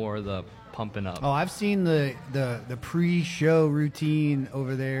need more of the pumping up. Oh, I've seen the pre-show routine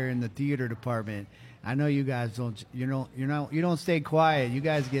over there in the theater department. I know you guys you don't stay quiet. You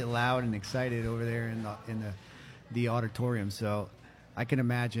guys get loud and excited over there in the auditorium. So I can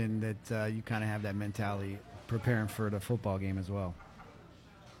imagine that you kind of have that mentality preparing for the football game as well.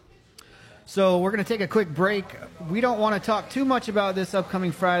 So we're going to take a quick break. We don't want to talk too much about this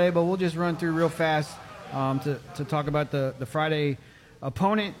upcoming Friday, but we'll just run through real fast to talk about the Friday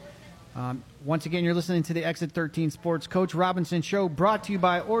opponent. Once again, you're listening to the Exit 13 Sports Coach Robinson Show, brought to you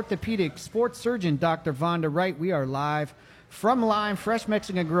by orthopedic sports surgeon Dr. Vonda Wright. We are live from Lime Fresh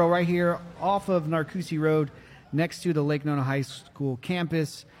Mexican Grill right here off of Narcoossee Road next to the Lake Nona High School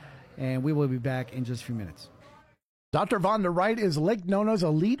campus, and we will be back in just a few minutes. Dr. Vonda Wright is Lake Nona's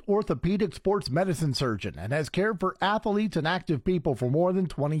elite orthopedic sports medicine surgeon and has cared for athletes and active people for more than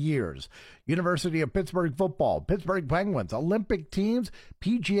 20 years. University of Pittsburgh football, Pittsburgh Penguins, Olympic teams,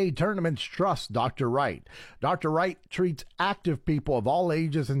 PGA tournaments trust Dr. Wright. Dr. Wright treats active people of all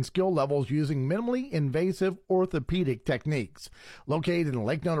ages and skill levels using minimally invasive orthopedic techniques. Located in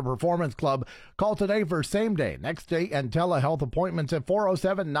Lake Nona Performance Club, call today for same-day, next-day, and telehealth appointments at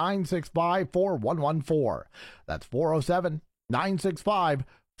 407-965-4114. That's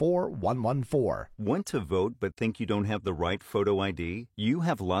 407-965-4114. Want to vote but think you don't have the right photo ID? You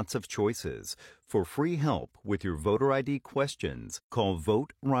have lots of choices. For free help with your voter ID questions, call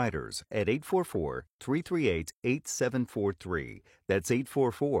Vote Riders at 844-338-8743. That's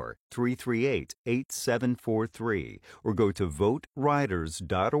 844-338-8743. Or go to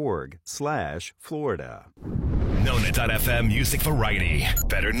voteriders.org/Florida. Nona.fm Music Variety.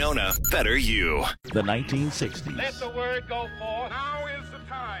 Better Nona, better you. The 1960s. Let the word go forth. Now is the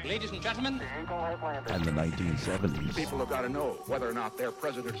time. Ladies and gentlemen. And the 1970s. People have got to know whether or not their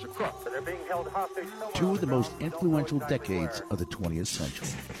president's a crook. They're being held hostage. Two of the most influential decades of the 20th century.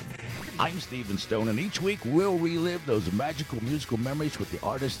 I'm Stephen Stone, and each week we'll relive those magical musical memories with the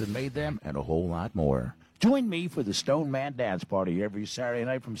artists that made them and a whole lot more. Join me for the Stone Man Dance Party every Saturday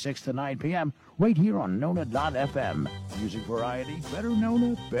night from 6 to 9 p.m. right here on Nona.fm. Music variety, better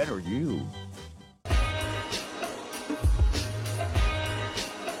Nona, better you.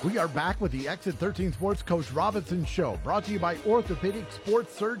 We are back with the Exit 13 Sports Coach Robinson Show, brought to you by orthopedic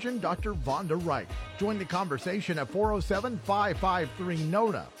sports surgeon Dr. Vonda Wright. Join the conversation at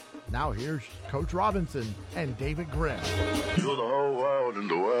 407-553-NONA. Now here's Coach Robinson and David Grimm. You're the whole world and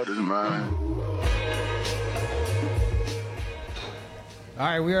the world is mine. All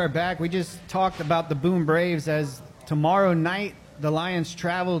right, we are back. We just talked about the Boone Braves as tomorrow night the Lions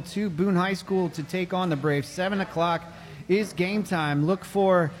travel to Boone High School to take on the Braves. 7 o'clock is game time. Look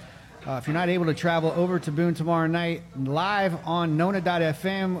for, if you're not able to travel over to Boone tomorrow night, live on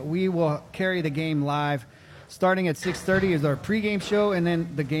Nona.fm. We will carry the game live. Starting at 6:30 is our pregame show, and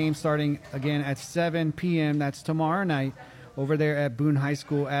then the game starting again at 7 p.m. That's tomorrow night over there at Boone High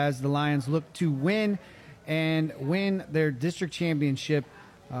School as the Lions look to win their district championship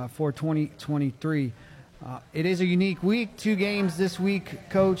for 2023. It is a unique week. 2 games this week,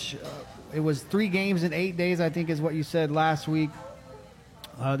 Coach. It was 3 games in 8 days, I think is what you said last week.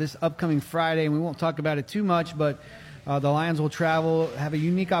 This upcoming Friday, and we won't talk about it too much, but the Lions will travel, have a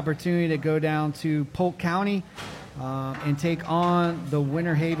unique opportunity to go down to Polk County and take on the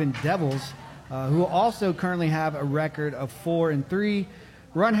Winter Haven Devils, who also currently have a record of 4-3.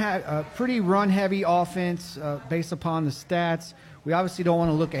 Pretty run-heavy offense based upon the stats. We obviously don't want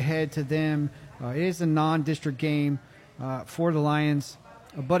to look ahead to them. It is a non-district game for the Lions,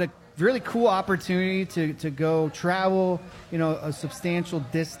 but a really cool opportunity to go travel, a substantial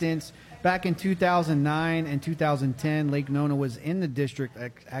distance. Back in 2009 and 2010, Lake Nona was in the district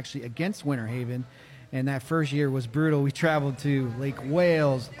actually against Winter Haven, and that first year was brutal. We traveled to Lake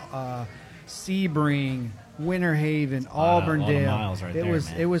Wales, Sebring, Winter Haven, Auburndale. Miles right there,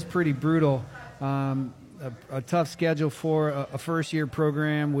 it was pretty brutal. A tough schedule for a first-year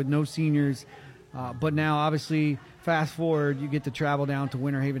program with no seniors. But now, obviously, fast forward, you get to travel down to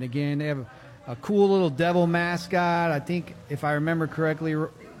Winter Haven again. They have a cool little devil mascot. I think, if I remember correctly,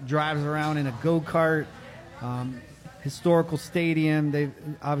 drives around in a go-kart. Historical stadium. They've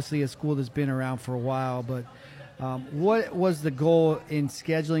obviously a school that's been around for a while. But what was the goal in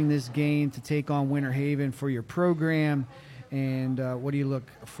scheduling this game to take on Winter Haven for your program? And what do you look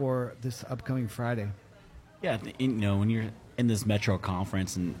for this upcoming Friday? Yeah, when you're in this Metro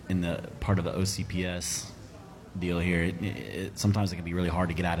Conference and in the part of the OCPS deal here, sometimes it can be really hard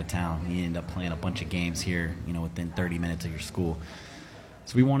to get out of town. You end up playing a bunch of games here, within 30 minutes of your school.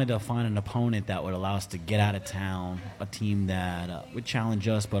 So we wanted to find an opponent that would allow us to get out of town, a team that would challenge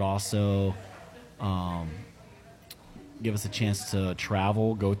us, but also give us a chance to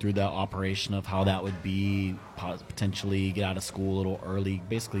travel, go through the operation of how that would be, potentially get out of school a little early,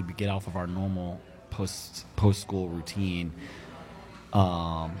 basically get off of our normal post-school routine,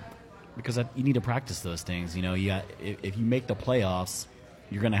 because you need to practice those things. If you make the playoffs,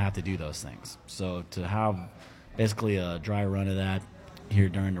 you're going to have to do those things. So to have basically a dry run of that here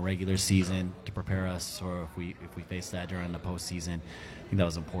during the regular season to prepare us, or if we face that during the postseason, I think that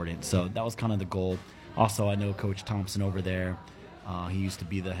was important. So that was kind of the goal. Also, I know Coach Thompson over there. He used to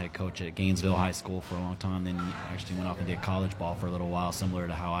be the head coach at Gainesville High School for a long time, then he actually went off and did college ball for a little while, similar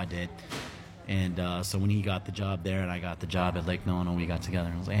to how I did. And so when he got the job there and I got the job at Lake Nona, we got together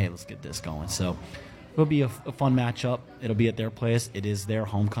and I was like, hey, let's get this going. So it'll be a fun matchup. It'll be at their place. It is their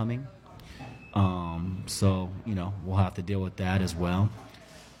homecoming. So, we'll have to deal with that as well.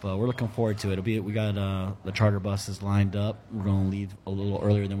 But we're looking forward to it. We got the charter buses lined up. We're going to leave a little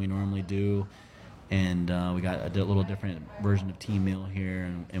earlier than we normally do. And we got a little different version of team meal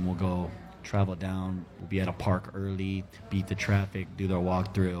here, and we'll go travel down. We'll be at a park early, beat the traffic, do their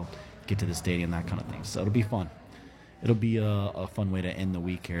walkthrough, get to the stadium, that kind of thing. So it'll be fun. It'll be a fun way to end the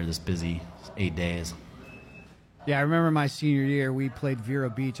week here, this busy 8 days. Yeah, I remember my senior year, we played Vero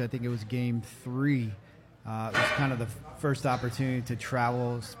Beach. I think it was game 3. It was kind of the first opportunity to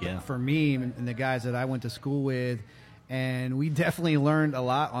travel for me and the guys that I went to school with. And we definitely learned a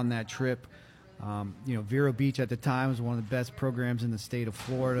lot on that trip. Vero Beach at the time was one of the best programs in the state of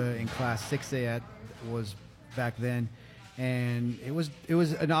Florida in Class 6A was back then. And it was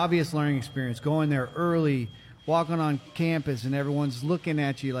an obvious learning experience, going there early, walking on campus, and everyone's looking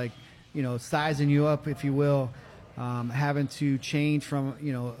at you like, sizing you up, if you will, having to change from,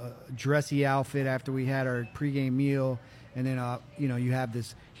 a dressy outfit after we had our pregame meal. And then, you have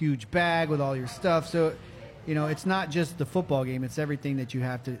this huge bag with all your stuff. So, it's not just the football game. It's everything that you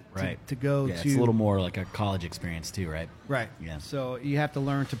have to go to. It's a little more like a college experience too, right? Right. Yeah. So you have to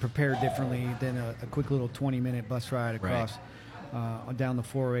learn to prepare differently than a quick little 20-minute bus ride across down the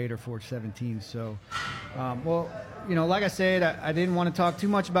 408 or 417. So, like I said, I didn't want to talk too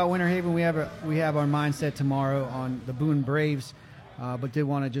much about Winter Haven. We have our mindset tomorrow on the Boone Braves, but did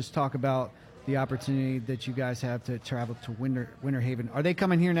want to just talk about the opportunity that you guys have to travel to Winter Haven. Are they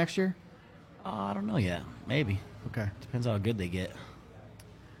coming here next year? I don't know yet. Maybe. Okay. Depends how good they get.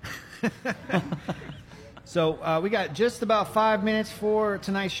 So we got just about 5 minutes for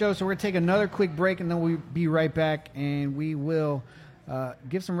tonight's show, so we're going to take another quick break, and then we'll be right back, and we will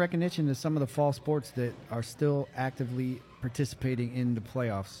give some recognition to some of the fall sports that are still actively participating in the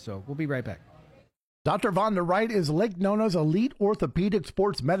playoffs. So we'll be right back. Dr. Vonda Wright is Lake Nona's elite orthopedic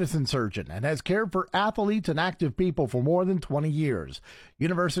sports medicine surgeon and has cared for athletes and active people for more than 20 years.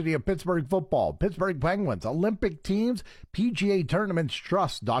 University of Pittsburgh football, Pittsburgh Penguins, Olympic teams, PGA tournaments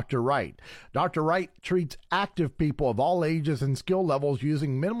trust Dr. Wright. Dr. Wright treats active people of all ages and skill levels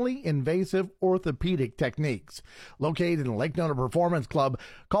using minimally invasive orthopedic techniques. Located in Lake Nona Performance Club,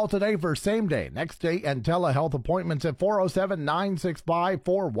 call today for same-day, next-day, and telehealth appointments at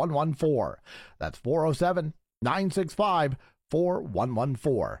 407-965-4114. That's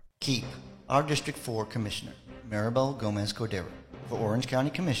 407-965-4114. Keep our District 4 Commissioner, Maribel Gomez Cordero, for Orange County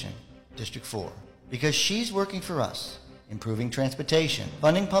Commission, District 4, because she's working for us, improving transportation,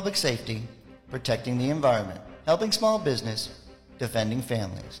 funding public safety, protecting the environment, helping small business, defending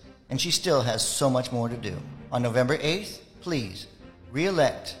families, and she still has so much more to do. On November 8th, please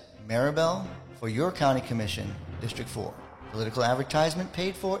re-elect Maribel for your County Commission, District 4. Political advertisement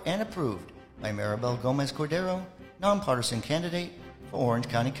paid for and approved by Maribel Gomez Cordero, nonpartisan candidate for Orange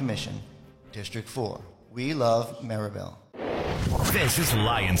County Commission, District 4. We love Maribel. This is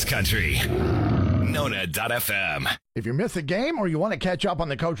Lions Country. Nona.fm. If you miss a game or you want to catch up on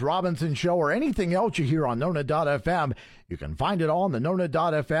the Coach Robinson Show or anything else you hear on Nona.fm, you can find it all on the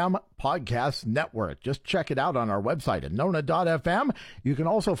Nona.fm podcast network. Just check it out on our website at Nona.fm. You can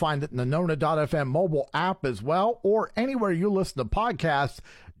also find it in the Nona.fm mobile app as well, or anywhere you listen to podcasts.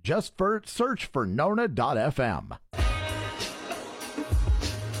 Just search for Nona.fm.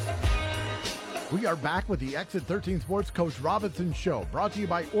 We are back with the Exit 13 Sports Coach Robinson Show, brought to you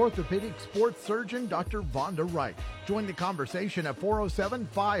by orthopedic sports surgeon Dr. Vonda Wright. Join the conversation at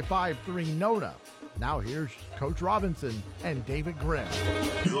 407-553-NONA. Now here's Coach Robinson and David Grimm.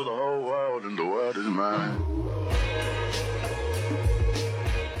 You're the whole world and the world is mine.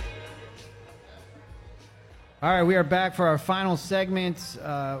 All right, we are back for our final segment.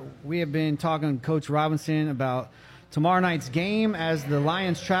 We have been talking to Coach Robinson about tomorrow night's game as the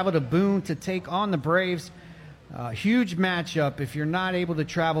Lions travel to Boone to take on the Braves. Huge matchup. If you're not able to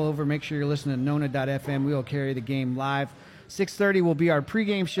travel over, make sure you're listening to Nona.fm. We will carry the game live. 6:30 will be our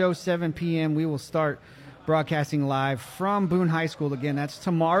pregame show. 7 p.m. we will start broadcasting live from Boone High School. Again, that's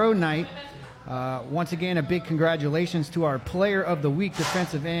tomorrow night. Once again, a big congratulations to our Player of the Week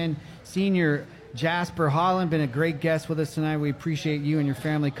defensive end, senior Jasper Holland. Been a great guest with us tonight. We appreciate you and your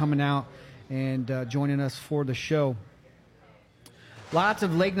family coming out and joining us for the show. Lots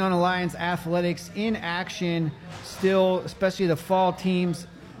of Lake Nona Lions athletics in action still, especially the fall teams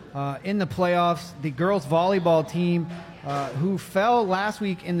in the playoffs. The girls volleyball team, who fell last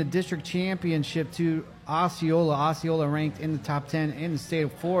week in the district championship to Osceola. Osceola ranked in the top 10 in the state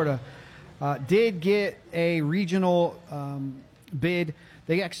of Florida. Did get a regional bid.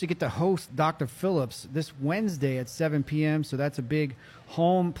 They actually get to host Dr. Phillips this Wednesday at 7 p.m., so that's a big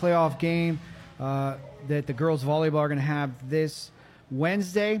home playoff game that the girls volleyball are going to have this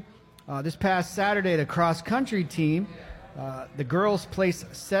Wednesday. This past Saturday, the cross-country team, the girls placed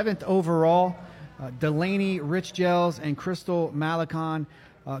 7th overall. Delaney Richgels and Crystal Malicon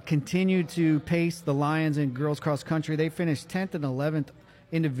continue to pace the Lions in girls cross-country. They finished 10th and 11th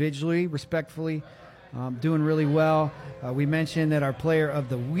individually, respectfully. Doing really well. We mentioned that our Player of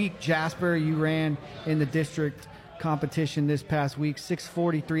the Week, Jasper, you ran in the district competition this past week,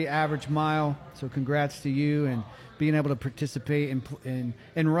 6:43 average mile. So congrats to you and being able to participate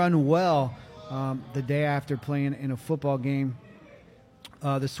and run well the day after playing in a football game.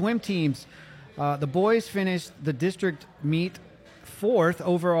 The swim teams, the boys finished the district meet 4th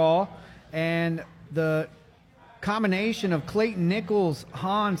overall, and the combination of Clayton Nichols,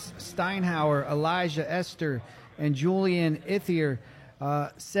 Hans Steinhauer, Elijah Esther, and Julian Ithier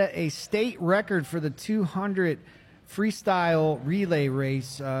set a state record for the 200 freestyle relay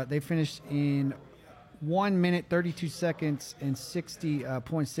race. They finished in 1 minute, 32 seconds, and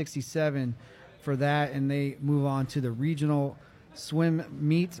 60.67 for that, and they move on to the regional swim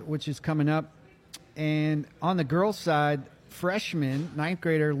meet, which is coming up. And on the girls' side, freshman, 9th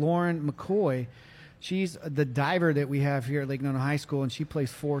grader Lauren McCoy, she's the diver that we have here at Lake Nona High School, and she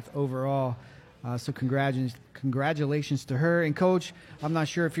placed 4th overall. So congratulations to her. And, Coach, I'm not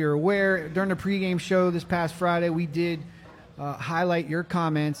sure if you're aware, during the pregame show this past Friday, we did highlight your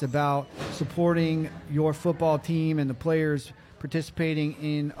comments about supporting your football team and the players participating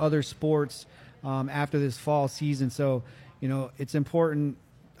in other sports after this fall season. So, it's important.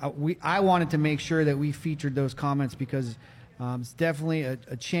 I wanted to make sure that we featured those comments because it's definitely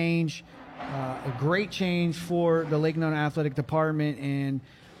a change, a great change for the Lake Nona Athletic Department and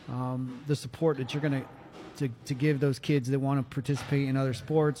the support that you're going to give those kids that want to participate in other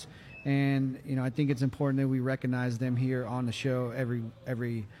sports. And, I think it's important that we recognize them here on the show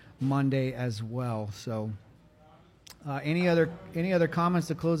every Monday as well. So any other comments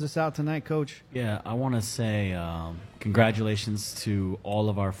to close us out tonight, Coach? Yeah, I want to say congratulations to all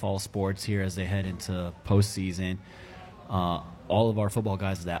of our fall sports here as they head into postseason. All of our football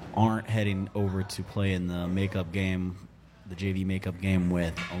guys that aren't heading over to play in the makeup game, the JV makeup game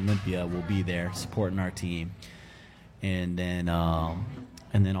with Olympia, will be there supporting our team. And then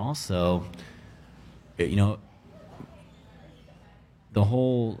also, the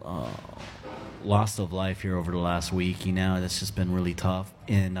whole loss of life here over the last week, that's just been really tough.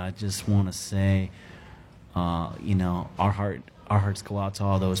 And I just want to say, our hearts go out to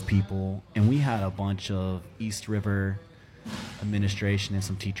all those people. And we had a bunch of East River administration and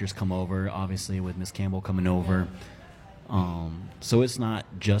some teachers come over, obviously with Miss Campbell coming over. So it's not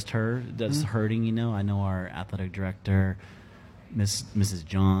just her that's hurting, I know our athletic director, Mrs.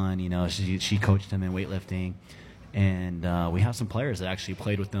 John, she coached him in weightlifting. And we have some players that actually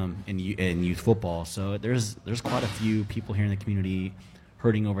played with them in youth football. So there's quite a few people here in the community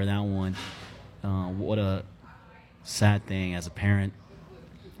hurting over that one. What a sad thing. As a parent,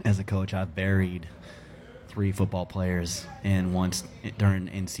 as a coach, I've buried 3 football players and once during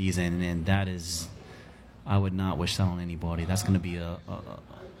in season, and that is, I would not wish that on anybody. That's going to be a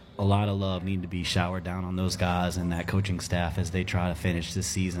lot of love need to be showered down on those guys and that coaching staff as they try to finish this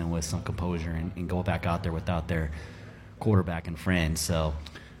season with some composure and go back out there without their quarterback and friends. So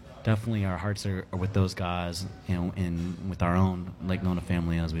definitely our hearts are with those guys, and with our own Lake Nona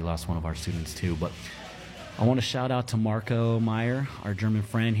family as we lost one of our students too. But I want to shout out to Marco Meyer, our German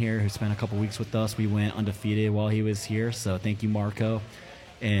friend here who spent a couple weeks with us. We went undefeated while he was here, so thank you, Marco.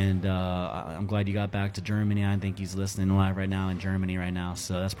 And I'm glad you got back to Germany. I think he's listening live right now in Germany right now,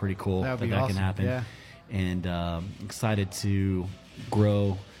 so that's pretty cool that awesome. Can happen. Yeah. And excited to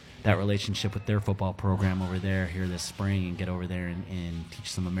grow that relationship with their football program over there here this spring and get over there and teach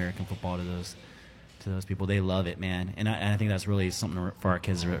some American football to those people. They love it, man. And I think that's really something for our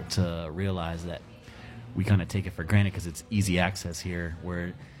kids to realize, that we kind of take it for granted because it's easy access here,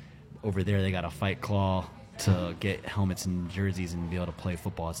 where over there they got to fight claw to get helmets and jerseys and be able to play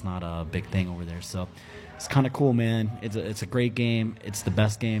football. It's not a big thing over there. So it's kind of cool, man. It's a great game. It's the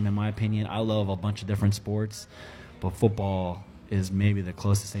best game, in my opinion. I love a bunch of different sports, but football is maybe the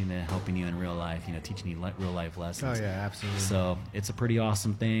closest thing to helping you in real life, teaching you real life lessons. Oh, yeah, absolutely. So it's a pretty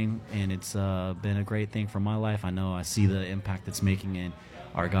awesome thing, and it's been a great thing for my life. I know I see the impact it's making in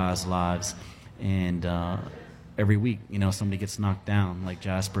our guys' lives. And every week, somebody gets knocked down, like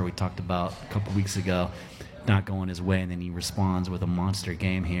Jasper we talked about a couple weeks ago, not going his way, and then he responds with a monster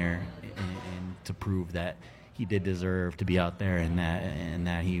game here and to prove that he did deserve to be out there, and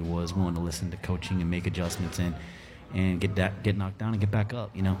that he was willing to listen to coaching and make adjustments and get knocked down and get back up.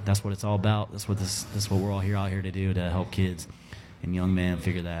 That's what it's all about. That's what we're all out here to do, to help kids and young men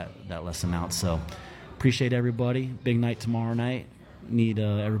figure that lesson out. So appreciate everybody. Big night tomorrow night. Need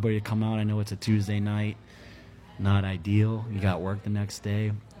everybody to come out. I know it's a Tuesday night, not ideal. You got work the next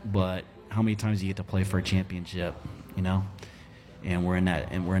day, but how many times do you get to play for a championship, And we're in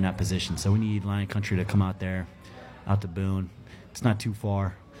that position. So we need Lion Country to come out there, out to Boone. It's not too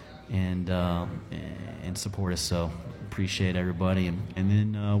far, and support us. So appreciate everybody, and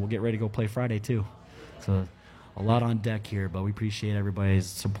then we'll get ready to go play Friday too. So a lot on deck here, but we appreciate everybody's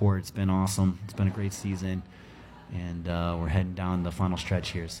support. It's been awesome. It's been a great season. And we're heading down the final stretch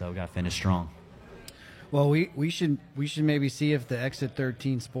here, so we got to finish strong. Well, we should maybe see if the Exit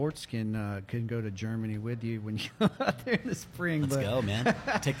 13 Sports can go to Germany with you when you go out there in the spring. Let's go, man.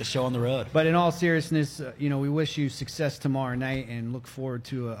 Take the show on the road. But in all seriousness, we wish you success tomorrow night and look forward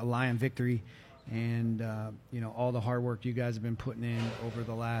to a Lion victory. And all the hard work you guys have been putting in over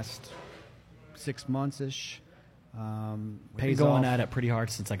the last 6 months-ish. We've been going at it pretty hard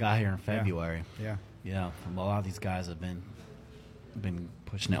since I got here in February. Yeah. A lot of these guys have been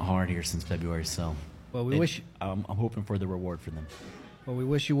pushing it hard here since February. So, well, I'm hoping for the reward for them. Well, we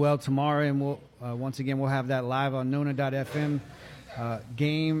wish you well tomorrow, and we'll once again we'll have that live on Nona.fm.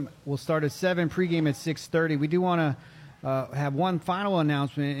 Game will start at 7. Pregame at 6:30. We do want to have one final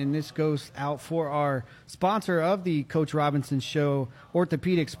announcement, and this goes out for our sponsor of the Coach Robinson Show,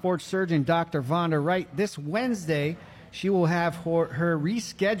 orthopedic sports surgeon Dr. Vonda Wright. This Wednesday, she will have her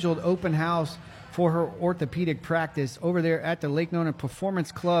rescheduled open house for her orthopedic practice over there at the Lake Nona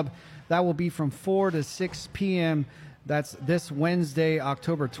Performance Club. That will be from 4 to 6 p.m. That's this Wednesday,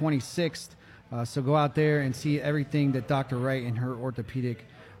 October 26th. So go out there and see everything that Dr. Wright and her orthopedic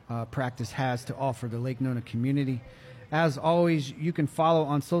practice has to offer the Lake Nona community. As always, you can follow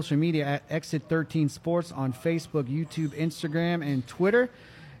on social media at Exit 13 Sports on Facebook, YouTube, Instagram, and Twitter.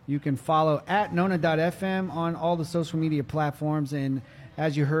 You can follow at Nona.fm on all the social media platforms. And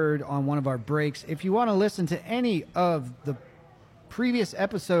as you heard on one of our breaks, if you want to listen to any of the previous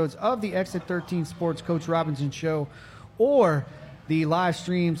episodes of the Exit 13 Sports Coach Robinson Show or the live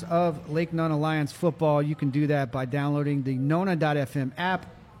streams of Lake Nona Lions football, you can do that by downloading the Nona.fm app,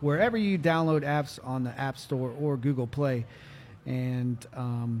 wherever you download apps on the App Store or Google Play. And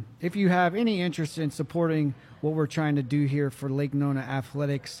if you have any interest in supporting what we're trying to do here for Lake Nona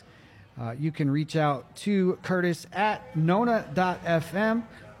Athletics, you can reach out to Curtis at Nona.fm.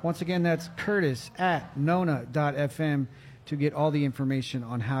 Once again, that's Curtis at Nona.fm to get all the information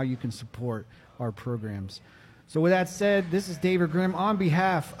on how you can support our programs. So with that said, this is David Grimm on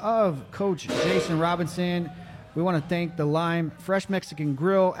behalf of Coach Jason Robinson. We want to thank the Lime Fresh Mexican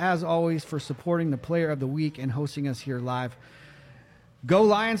Grill, as always, for supporting the Player of the Week and hosting us here live. Go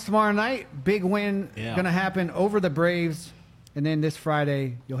Lions tomorrow night. Big win going to happen over the Braves. And then this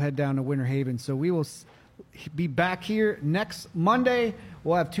Friday, you'll head down to Winter Haven. So we will be back here next Monday.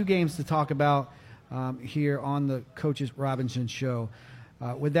 We'll have 2 games to talk about here on the Coaches Robinson Show.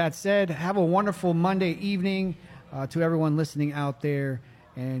 With that said, have a wonderful Monday evening to everyone listening out there,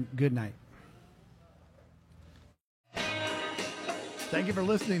 and good night. Thank you for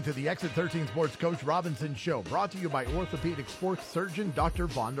listening to the Exit 13 Sports Coach Robinson Show, brought to you by orthopedic sports surgeon Dr.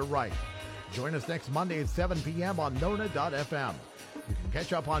 Vonda Wright. Join us next Monday at 7 p.m. on Nona.fm. You can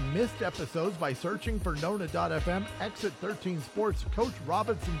catch up on missed episodes by searching for Nona.fm Exit 13 Sports Coach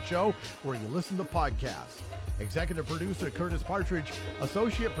Robinson Show, where you listen to podcasts. Executive producer Curtis Partridge,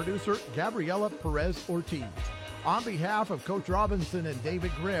 associate producer Gabriela Perez-Ortiz. On behalf of Coach Robinson and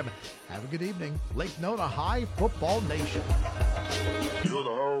David Grimm, have a good evening. Lake Nona High Football Nation. You're the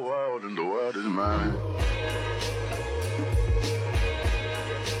whole world and the world is mine.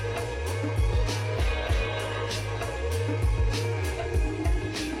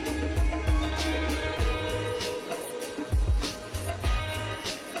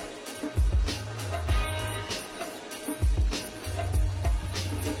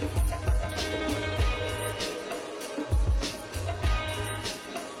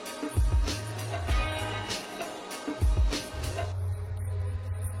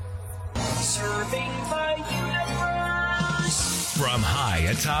 From high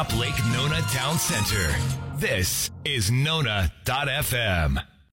atop Lake Nona Town Center, this is Nona.fm.